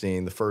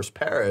 Augustine, the first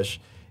parish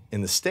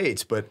in the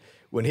States. But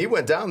when he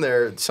went down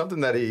there,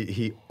 something that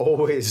he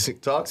always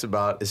talks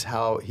about is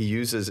how he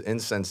uses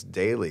incense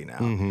daily now.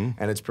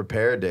 And it's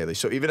prepared daily.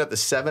 So even at the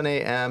 7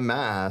 a.m.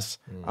 Mass,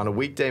 on a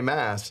weekday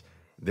Mass,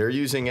 they're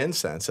using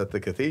incense at the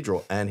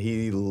cathedral, and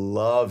he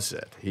loves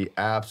it. He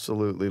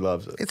absolutely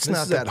loves it. It's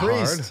not that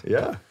hard.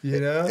 Yeah.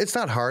 It's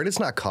not hard. It's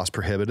not cost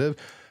prohibitive,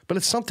 but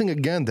it's something,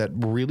 again, that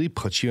really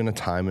puts you in a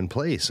time and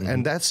place.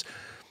 And that's,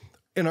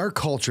 in our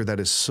culture that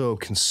is so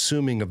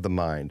consuming of the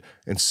mind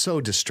and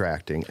so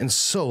distracting and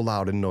so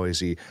loud and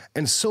noisy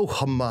and so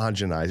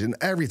homogenized and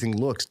everything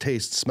looks,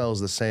 tastes,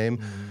 smells the same,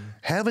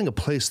 having a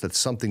place that's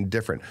something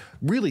different,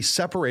 really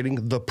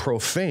separating the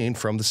profane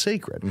from the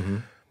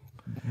sacred.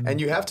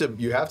 And you have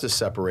to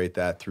separate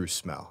that through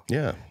smell.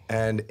 Yeah.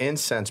 And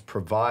incense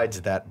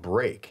provides that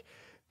break.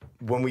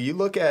 When you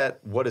look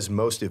at what is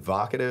most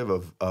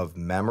evocative of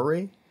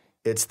memory,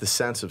 it's the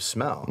sense of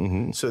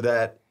smell. So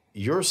that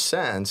your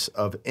sense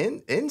of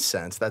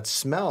incense, that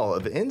smell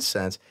of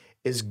incense,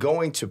 is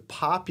going to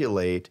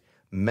populate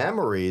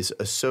memories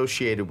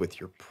associated with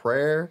your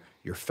prayer,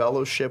 your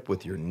fellowship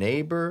with your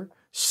neighbor,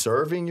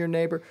 serving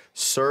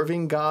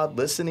God,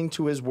 listening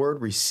to his word,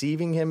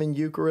 receiving him in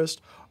Eucharist,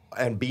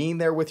 and being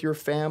there with your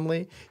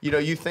family.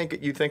 You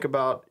think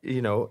about,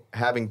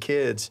 having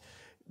kids,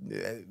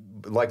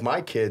 like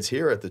my kids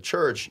here at the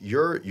church,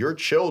 your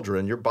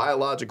children, your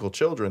biological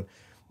children,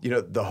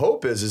 the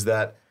hope is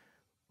that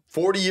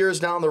 40 years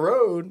down the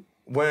road,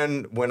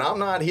 when I'm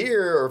not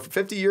here, or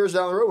 50 years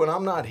down the road when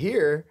I'm not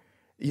here,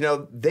 you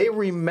know, they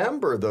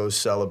remember those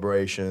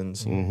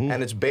celebrations,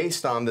 and it's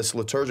based on this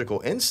liturgical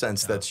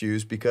incense that's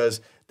used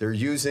because they're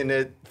using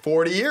it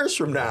 40 years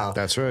from now.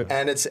 That's right.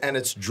 And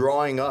it's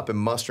drawing up and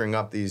mustering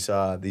up these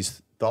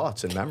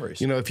thoughts and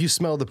memories. You know, if you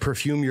smell the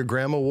perfume your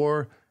grandma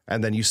wore,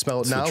 and then you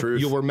smell it now,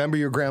 you'll remember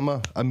your grandma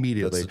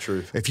immediately. That's the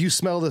truth. If you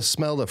smell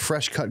of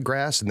fresh cut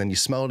grass and then you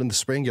smell it in the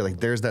spring, you're like,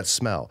 there's that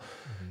smell.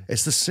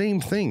 It's the same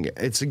thing.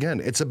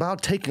 It's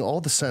about taking all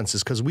the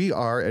senses, because we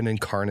are an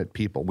incarnate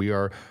people. We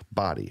are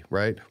body,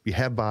 right? We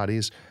have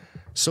bodies.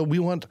 So we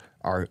want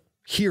our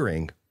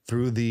hearing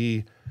through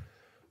the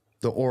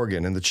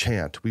organ and the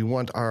chant. We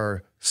want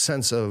our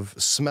sense of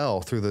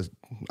smell through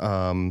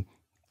the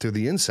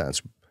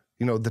incense.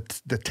 You know,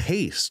 the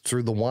taste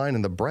through the wine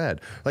and the bread.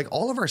 Like,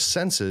 all of our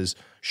senses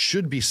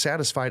should be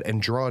satisfied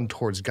and drawn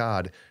towards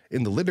God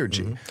in the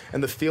liturgy.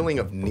 And the feeling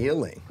of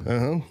kneeling,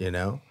 you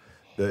know,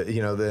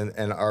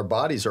 and our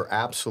bodies are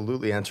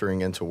absolutely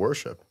entering into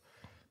worship.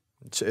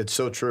 It's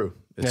so true.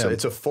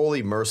 It's a full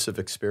immersive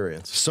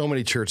experience. So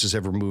many churches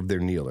have removed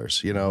their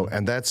kneelers, you know,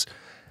 and that's...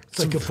 It's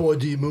like a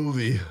 4D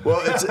movie.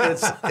 Well,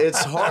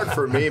 it's hard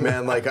for me,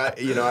 man. Like,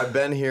 I've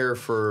been here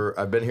for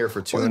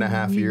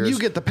 2.5 years. You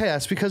get the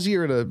pass because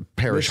you're in a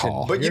parish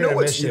hall. But you know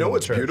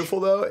what's beautiful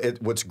though?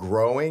 What's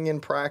growing in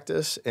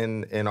practice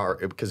in our,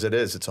 because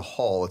it's a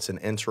hall, it's an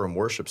interim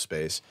worship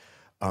space.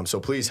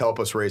 So please help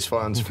us raise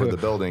funds for the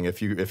building.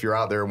 If you're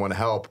out there and want to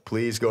help,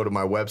 please go to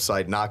my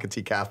website,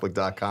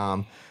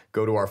 nakatecatholic.com.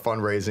 Go to our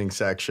fundraising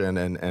section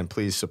and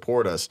please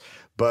support us.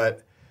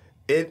 But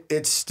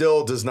it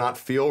still does not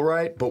feel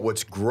right, but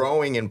what's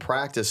growing in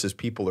practice is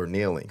people are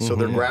kneeling. So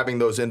they're grabbing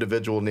those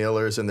individual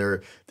kneelers and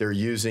they're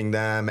using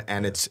them,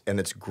 and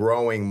it's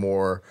growing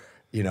more,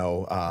 you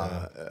know,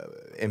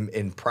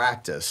 in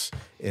practice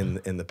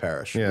in the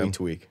parish week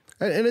to week.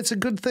 And it's a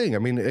good thing. I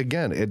mean,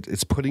 again,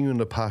 it's putting you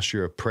in a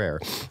posture of prayer.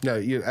 Now,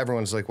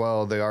 everyone's like,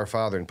 well, the Our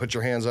Father, and put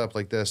your hands up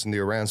like this in the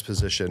Orans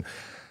position.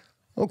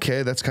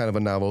 Okay, that's kind of a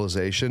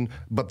novelization,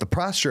 but the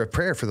posture of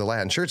prayer for the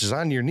Latin Church is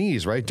on your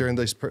knees, right, during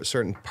these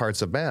certain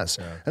parts of Mass.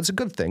 Yeah. That's a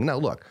good thing. Now,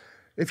 look,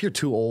 if you're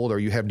too old or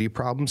you have knee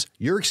problems,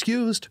 you're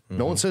excused.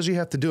 No one says you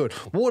have to do it.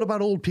 Well, what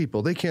about old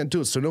people? They can't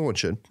do it, so no one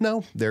should.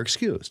 No, they're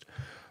excused.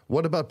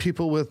 What about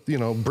people with,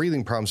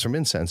 breathing problems from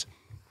incense?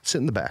 Sit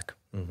in the back,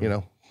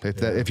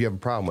 if you have a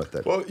problem with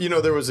it. Well,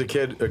 there was a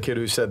kid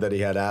who said that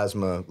he had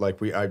asthma.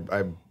 Like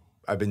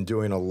I've been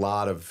doing a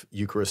lot of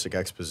Eucharistic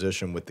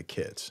exposition with the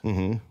kids.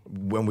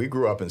 When we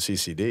grew up in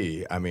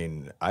CCD, I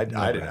mean,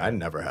 I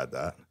never had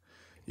that.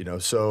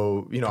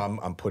 So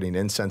I'm putting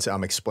incense.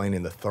 I'm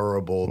explaining the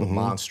thurible, the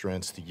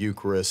monstrance, the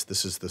Eucharist.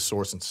 This is the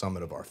source and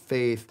summit of our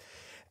faith.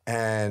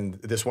 And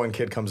this one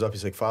kid comes up.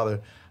 He's like,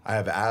 "Father, I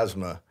have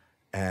asthma."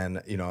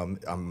 And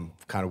I'm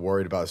kind of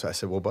worried about it. So I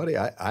said, "Well, buddy,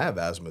 I have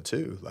asthma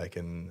too. Like,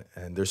 and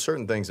there's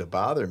certain things that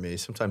bother me.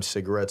 Sometimes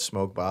cigarette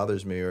smoke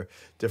bothers me, or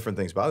different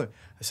things bother me."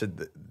 I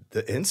said,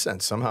 "The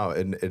incense somehow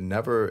it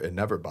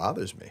never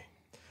bothers me.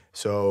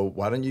 So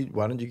why don't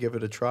you give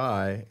it a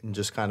try and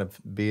just kind of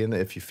be in the,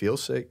 if you feel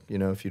sick,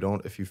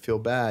 if you feel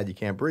bad, you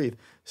can't breathe,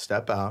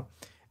 step out."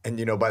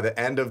 And by the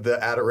end of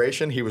the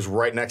adoration, he was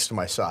right next to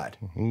my side.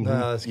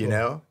 That's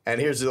cool.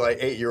 And here's the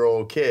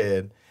 8-year-old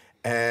kid.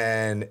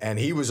 And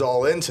he was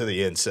all into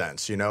the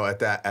incense,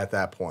 at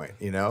that point,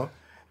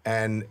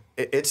 and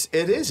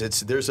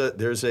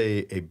there's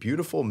a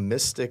beautiful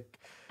mystical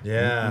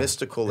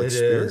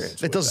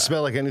experience. It doesn't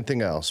smell like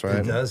anything else, right?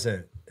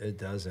 It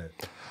doesn't.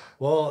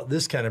 Well,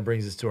 this kind of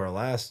brings us to our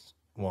last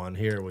one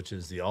here, which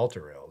is the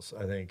altar rails.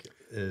 I think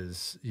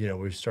is,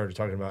 we started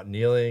talking about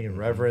kneeling and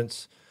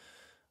reverence.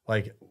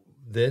 Like,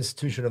 the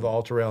institution of the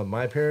altar rail in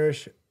my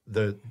parish,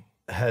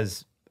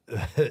 has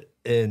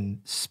in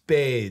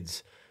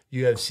spades.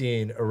 You have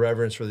seen a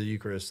reverence for the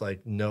Eucharist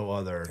like no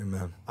other.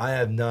 Amen.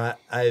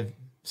 I've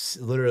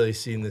literally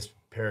seen this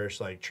parish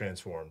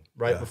transform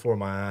right before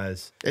my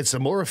eyes. It's a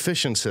more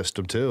efficient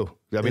system too.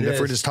 I mean, if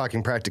we're just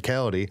talking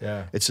practicality,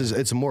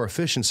 it's a more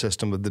efficient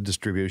system of the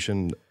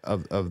distribution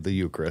of the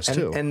Eucharist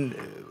too. And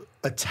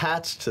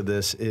attached to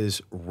this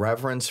is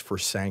reverence for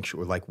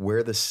sanctuary, like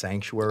where the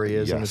sanctuary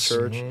is in the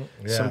church.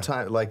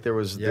 Sometimes, there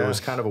was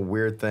kind of a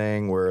weird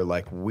thing where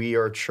we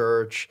are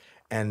church.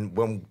 And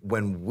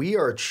when we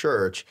are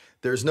church,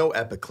 there's no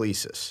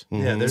epiclesis.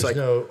 Yeah, there's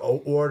no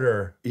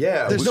order.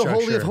 Yeah, there's no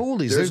Holy of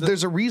Holies.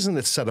 There's a reason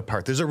it's set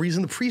apart. There's a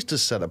reason the priest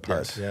is set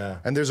apart. Yes. Yeah.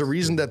 And there's a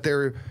reason that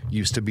there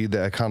used to be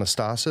the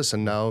iconostasis,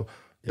 and now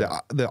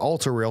the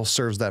altar rail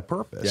serves that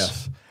purpose.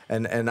 Yes.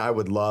 And I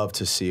would love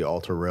to see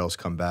altar rails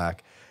come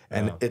back.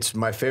 And it's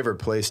my favorite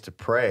place to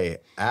pray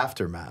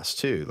after Mass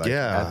too.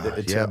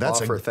 To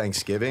offer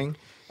thanksgiving.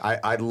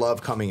 I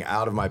love coming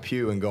out of my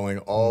pew and going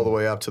all the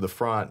way up to the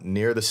front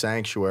near the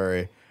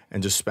sanctuary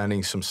and just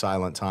spending some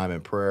silent time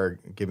in prayer,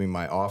 giving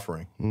my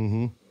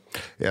offering.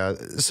 Yeah,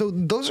 so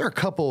those are a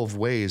couple of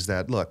ways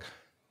that, look,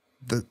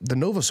 the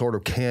Novus Ordo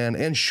can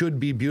and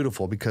should be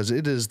beautiful, because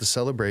it is the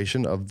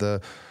celebration of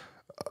the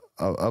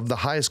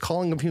highest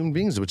calling of human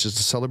beings, which is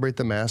to celebrate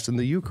the Mass and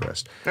the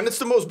Eucharist. And it's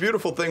the most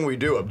beautiful thing we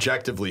do,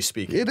 objectively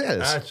speaking. It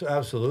is.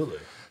 Absolutely.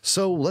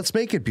 So let's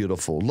make it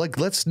beautiful. Like,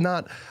 let's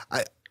not,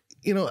 I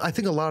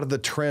think a lot of the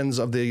trends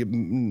of the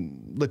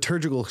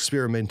liturgical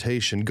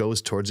experimentation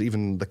goes towards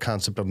even the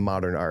concept of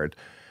modern art.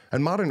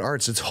 And modern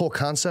arts, its whole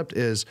concept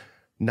is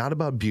not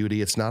about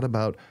beauty. It's not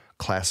about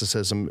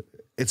classicism.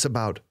 It's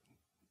about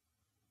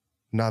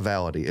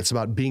novelty. It's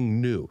about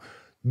being new.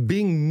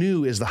 Being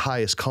new is the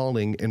highest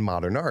calling in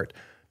modern art.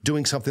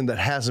 Doing something that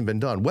hasn't been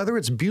done. Whether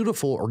it's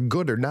beautiful or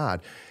good or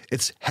not,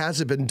 has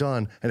it been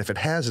done? And if it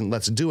hasn't,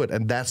 let's do it.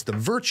 And that's the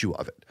virtue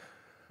of it.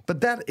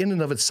 But that in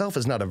and of itself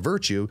is not a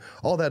virtue.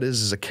 All that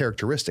is a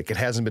characteristic. It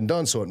hasn't been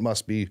done, so it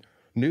must be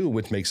new,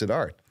 which makes it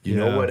art. You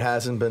know what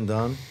hasn't been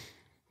done?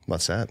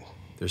 What's that?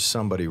 There's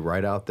somebody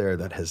right out there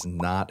that has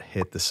not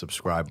hit the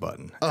subscribe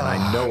button. And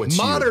I know it's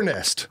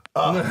modernist.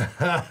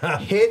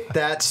 Hit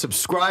that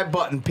subscribe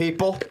button,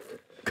 people.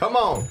 Come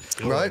on.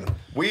 Right?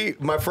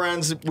 My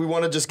friends, we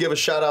want to just give a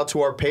shout out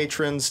to our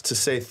patrons to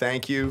say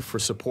thank you for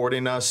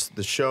supporting us.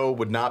 The show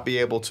would not be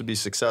able to be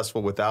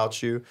successful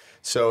without you.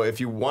 So if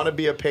you want to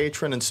be a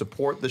patron and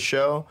support the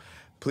show,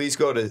 please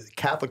go to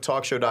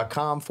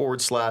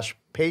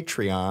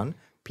catholictalkshow.com/Patreon.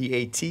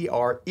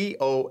 Patreon,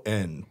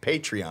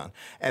 Patreon.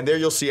 And there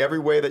you'll see every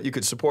way that you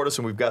could support us.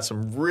 And we've got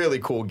some really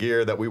cool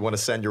gear that we want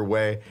to send your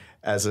way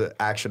as an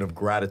action of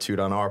gratitude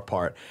on our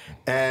part.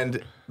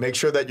 And make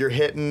sure that you're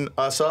hitting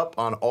us up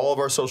on all of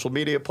our social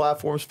media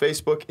platforms,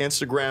 Facebook,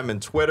 Instagram, and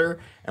Twitter.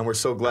 And we're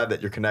so glad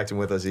that you're connecting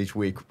with us each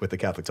week with the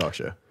Catholic Talk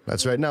Show.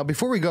 That's right. Now,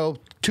 before we go,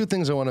 two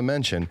things I want to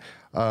mention.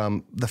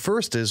 The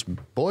first is,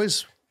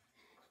 boys,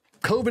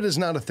 COVID is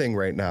not a thing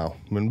right now.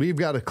 When we've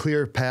got a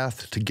clear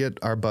path to get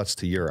our butts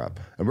to Europe,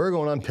 and we're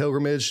going on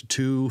pilgrimage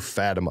to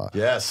Fatima.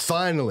 Yes.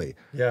 Finally,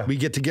 we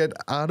get to get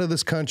out of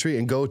this country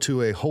and go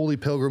to a holy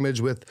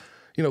pilgrimage with,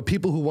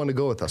 people who want to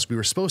go with us. We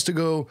were supposed to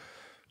go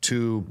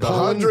to the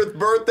Poland. 100th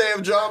birthday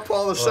of John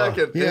Paul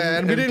II.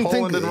 And we didn't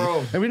Poland think, and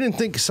Rome. and we didn't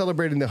think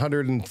celebrating the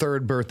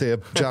 103rd birthday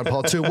of John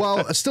Paul II,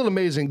 while still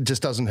amazing,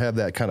 just doesn't have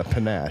that kind of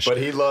panache. But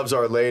he loves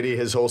Our Lady.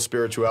 His whole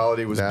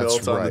spirituality was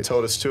built on the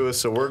Totus Tuus.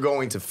 So we're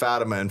going to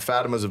Fatima, and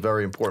Fatima is a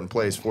very important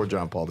place for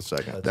John Paul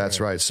II.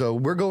 That's right. So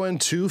we're going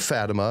to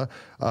Fatima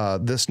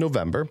this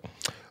November.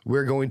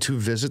 We're going to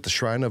visit the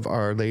shrine of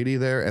Our Lady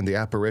there and the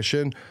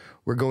apparition.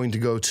 We're going to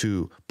go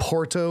to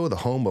Porto, the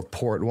home of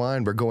port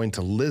wine. We're going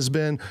to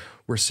Lisbon.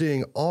 We're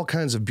seeing all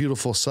kinds of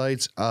beautiful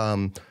sights.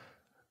 Father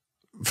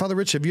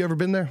Rich, have you ever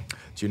been there?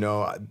 Do you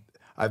know,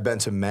 I've been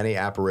to many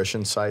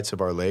apparition sites of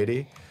Our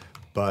Lady,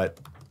 but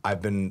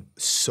I've been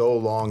so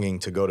longing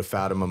to go to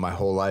Fatima my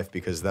whole life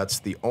because that's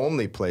the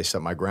only place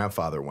that my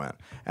grandfather went.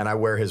 And I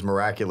wear his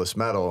miraculous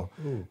medal.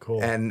 Ooh,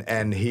 cool. And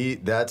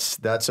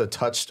that's a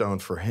touchstone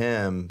for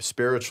him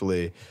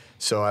spiritually.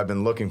 So I've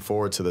been looking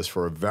forward to this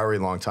for a very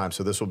long time.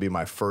 So this will be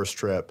my first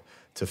trip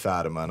to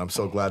Fatima, and I'm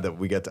so glad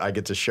that I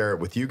get to share it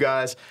with you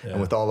guys and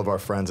with all of our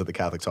friends at the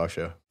Catholic Talk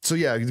Show. So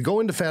yeah,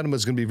 going to Fatima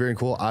is going to be very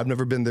cool. I've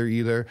never been there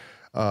either,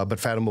 but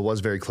Fatima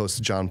was very close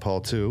to John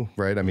Paul II,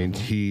 right? I mean,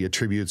 he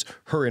attributes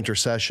her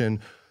intercession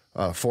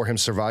for him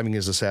surviving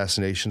his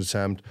assassination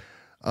attempt.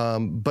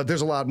 But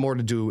there's a lot more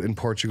to do in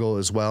Portugal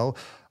as well.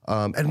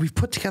 And we've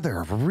put together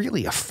a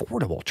really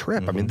affordable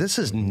trip. I mean, this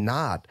is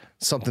not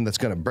something that's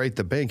going to break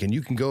the bank. And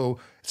you can go,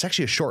 it's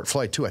actually a short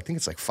flight too. I think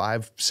it's like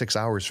 5-6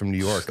 hours from New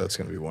York. That's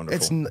going to be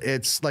wonderful.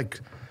 It's like,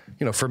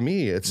 for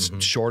me, it's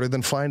shorter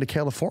than flying to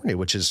California,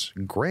 which is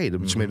great,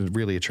 which made it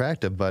really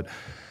attractive. But,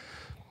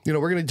 we're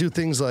going to do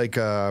things like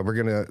we're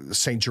going to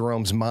St.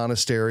 Jerome's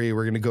Monastery.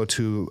 We're going to go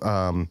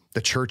to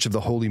the Church of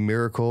the Holy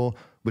Miracle,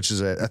 which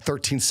is a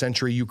 13th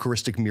century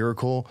Eucharistic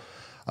miracle.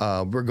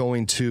 We're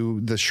going to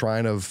the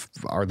shrine of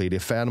Our Lady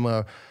of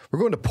Fatima. We're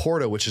going to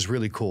Porto, which is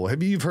really cool.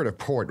 You've heard of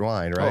port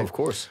wine, right? Oh, of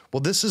course. Well,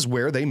 this is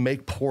where they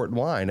make port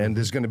wine, and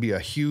there's going to be a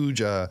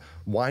huge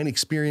wine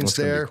experience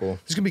there. Cool.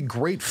 There's going to be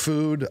great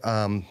food.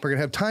 We're going to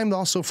have time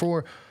also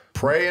for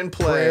pray and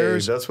play.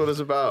 Prayers. That's what it's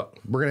about.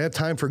 We're going to have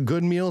time for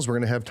good meals. We're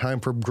going to have time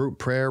for group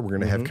prayer. We're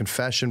going to have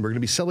confession. We're going to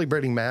be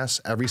celebrating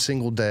Mass every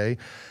single day.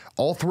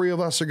 All three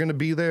of us are going to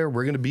be there.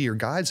 We're going to be your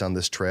guides on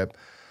this trip.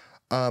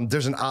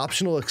 There's an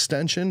optional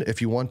extension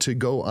if you want to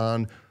go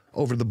on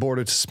over the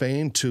border to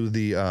Spain to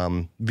the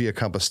Via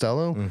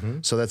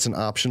Compostela. So that's an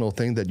optional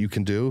thing that you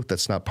can do.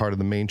 That's not part of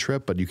the main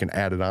trip, but you can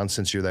add it on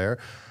since you're there.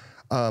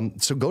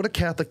 So go to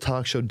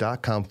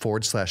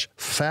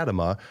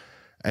catholictalkshow.com/Fatima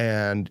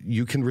and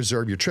you can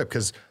reserve your trip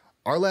because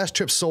our last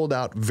trip sold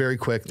out very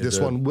quick.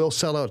 This one will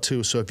sell out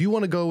too. So if you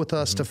want to go with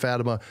us to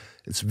Fatima,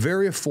 it's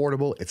very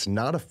affordable. It's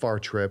not a far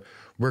trip.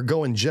 We're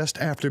going just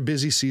after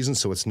busy season,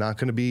 so it's not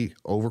going to be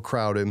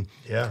overcrowded.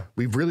 Yeah.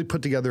 We've really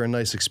put together a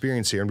nice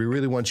experience here, and we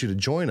really want you to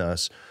join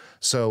us.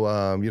 So,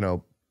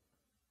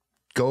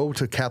 go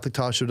to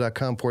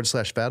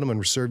catholictalkshow.com/Fatima and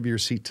reserve your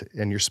seat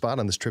and your spot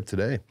on this trip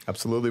today.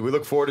 Absolutely. We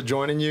look forward to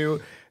joining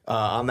you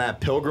on that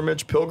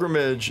pilgrimage.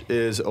 Pilgrimage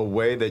is a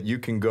way that you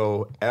can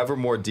go ever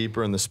more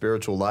deeper in the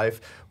spiritual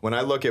life. When I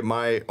look at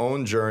my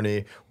own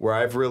journey, where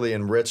I've really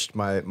enriched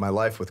my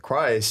life with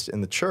Christ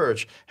in the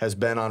church has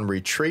been on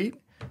retreat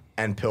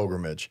and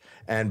pilgrimage.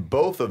 And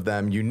both of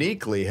them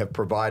uniquely have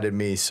provided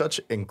me such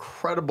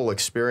incredible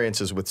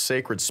experiences with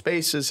sacred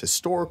spaces,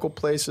 historical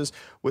places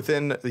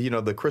within,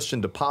 the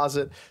Christian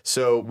deposit.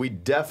 So we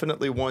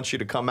definitely want you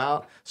to come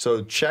out.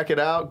 So check it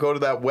out. Go to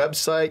that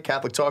website,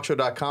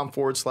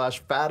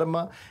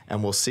 catholictalkshow.com/Fatima,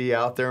 and we'll see you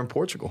out there in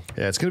Portugal.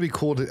 Yeah, it's going to be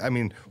cool.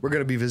 We're going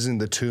to be visiting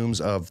the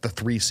tombs of the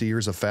 3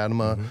 seers of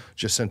Fatima,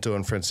 Jacinto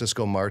and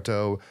Francisco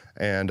Marto,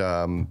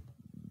 and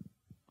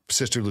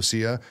Sister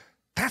Lucia.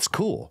 That's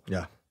cool.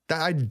 Yeah.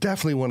 I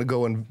definitely want to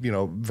go and,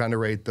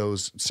 venerate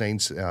those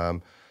saints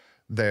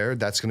there.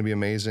 That's going to be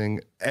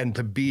amazing. And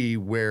to be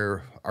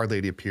where Our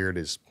Lady appeared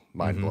is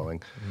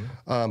mind-blowing.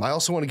 I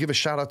also want to give a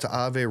shout out to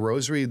Ave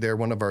Rosary. They're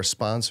one of our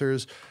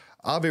sponsors.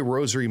 Ave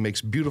Rosary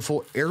makes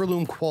beautiful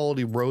heirloom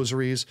quality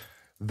rosaries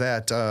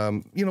that,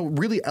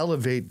 really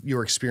elevate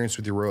your experience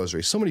with your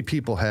rosary. So many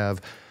people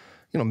have,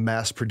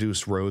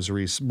 mass-produced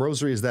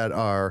rosaries that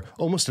are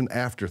almost an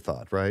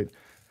afterthought, right?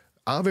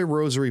 Ave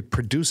Rosary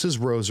produces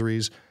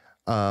rosaries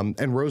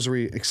and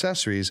rosary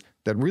accessories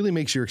that really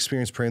makes your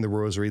experience praying the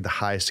rosary the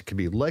highest it could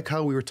be. Like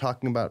how we were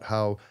talking about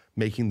how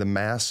making the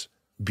Mass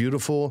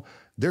beautiful,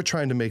 they're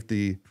trying to make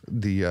the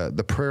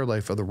prayer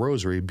life of the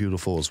rosary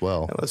beautiful as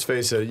well. And let's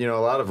face it, a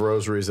lot of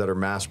rosaries that are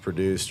mass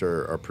produced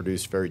are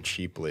produced very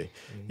cheaply.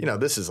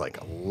 This is like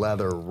a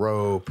leather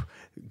rope,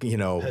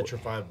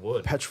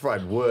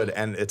 Petrified wood,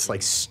 and it's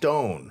like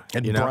stone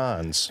And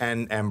bronze.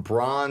 and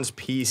bronze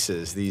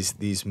pieces,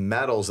 these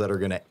metals that are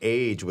going to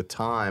age with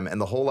time. And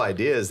the whole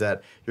idea is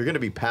that you're going to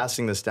be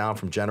passing this down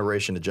from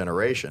generation to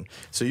generation.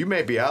 So you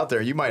may be out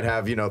there, you might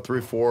have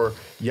 3, 4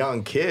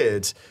 young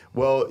kids.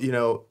 Well,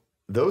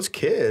 those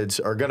kids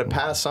are going to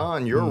pass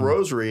on your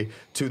rosary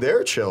to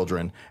their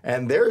children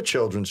and their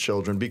children's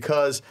children,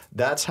 because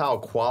that's how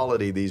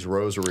quality these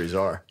rosaries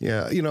are.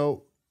 Yeah,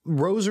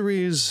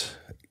 rosaries,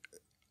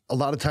 a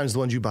lot of times the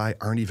ones you buy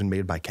aren't even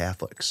made by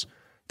Catholics.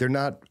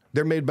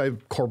 They're made by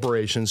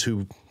corporations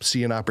who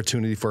see an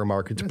opportunity for a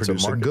market to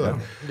produce a good.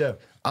 Yeah.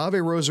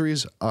 Ave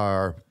Rosaries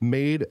are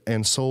made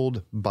and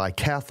sold by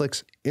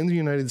Catholics in the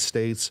United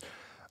States.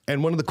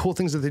 And one of the cool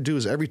things that they do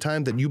is every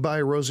time that you buy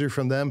a rosary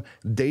from them,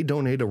 they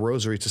donate a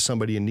rosary to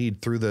somebody in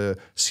need through the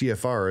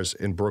CFRs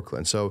in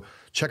Brooklyn. So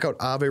check out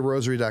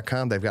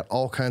AveRosary.com. They've got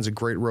all kinds of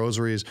great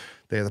rosaries.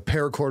 They have the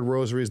paracord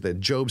rosaries, the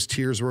Job's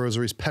Tears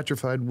rosaries,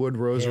 petrified wood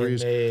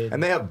rosaries. Handmade.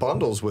 And they have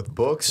bundles with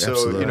books. So,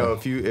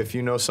 Absolutely. if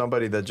you know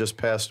somebody that just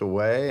passed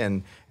away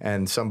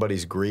and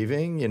somebody's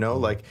grieving,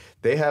 like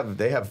they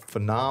have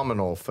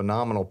phenomenal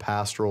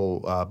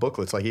pastoral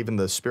booklets, like even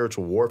the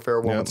spiritual warfare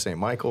one with St.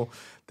 Michael.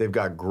 They've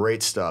got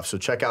great stuff. So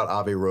check out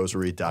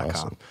AveRosary.com.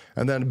 Awesome.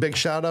 And then a big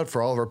shout out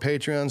for all of our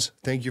Patreons.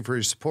 Thank you for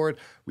your support.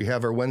 We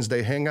have our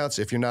Wednesday Hangouts.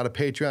 If you're not a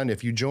Patreon,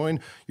 if you join,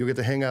 you'll get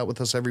to hang out with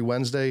us every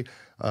Wednesday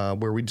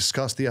where we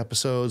discuss the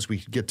episodes. We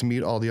get to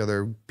meet all the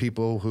other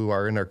people who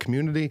are in our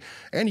community.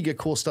 And you get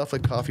cool stuff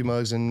like coffee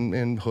mugs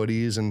and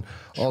hoodies and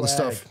all the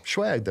stuff,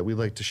 swag that we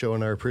like to show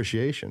in our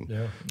appreciation.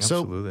 Yeah,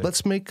 so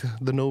let's make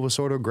the Novus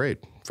Ordo great,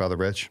 Father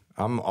Rich.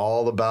 I'm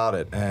all about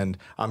it, and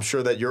I'm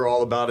sure that you're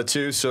all about it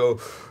too.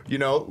 So,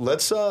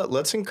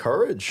 let's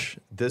encourage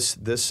this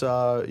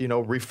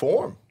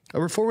reform. A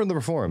reform in the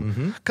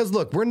reform. Because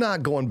look, we're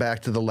not going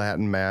back to the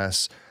Latin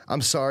Mass. I'm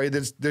sorry,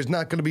 there's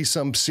not going to be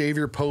some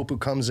savior pope who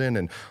comes in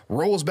and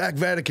rolls back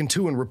Vatican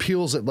II and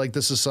repeals it like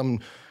this is some,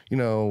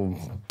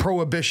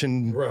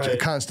 prohibition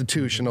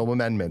constitutional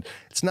amendment.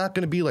 It's not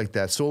going to be like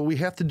that. So what we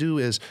have to do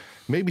is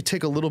maybe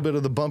take a little bit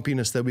of the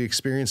bumpiness that we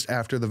experienced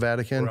after the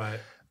Vatican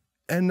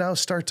and now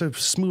start to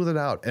smooth it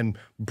out and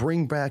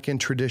bring back in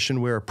tradition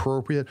where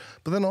appropriate,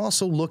 but then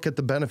also look at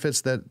the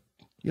benefits that,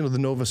 the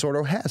Novus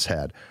Ordo has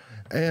had.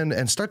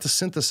 And start to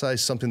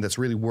synthesize something that's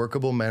really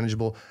workable,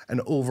 manageable,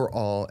 and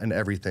overall and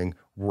everything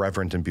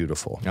reverent and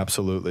beautiful.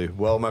 Absolutely.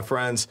 Well, my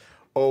friends,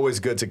 always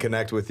good to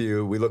connect with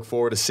you. We look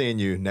forward to seeing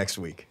you next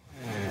week.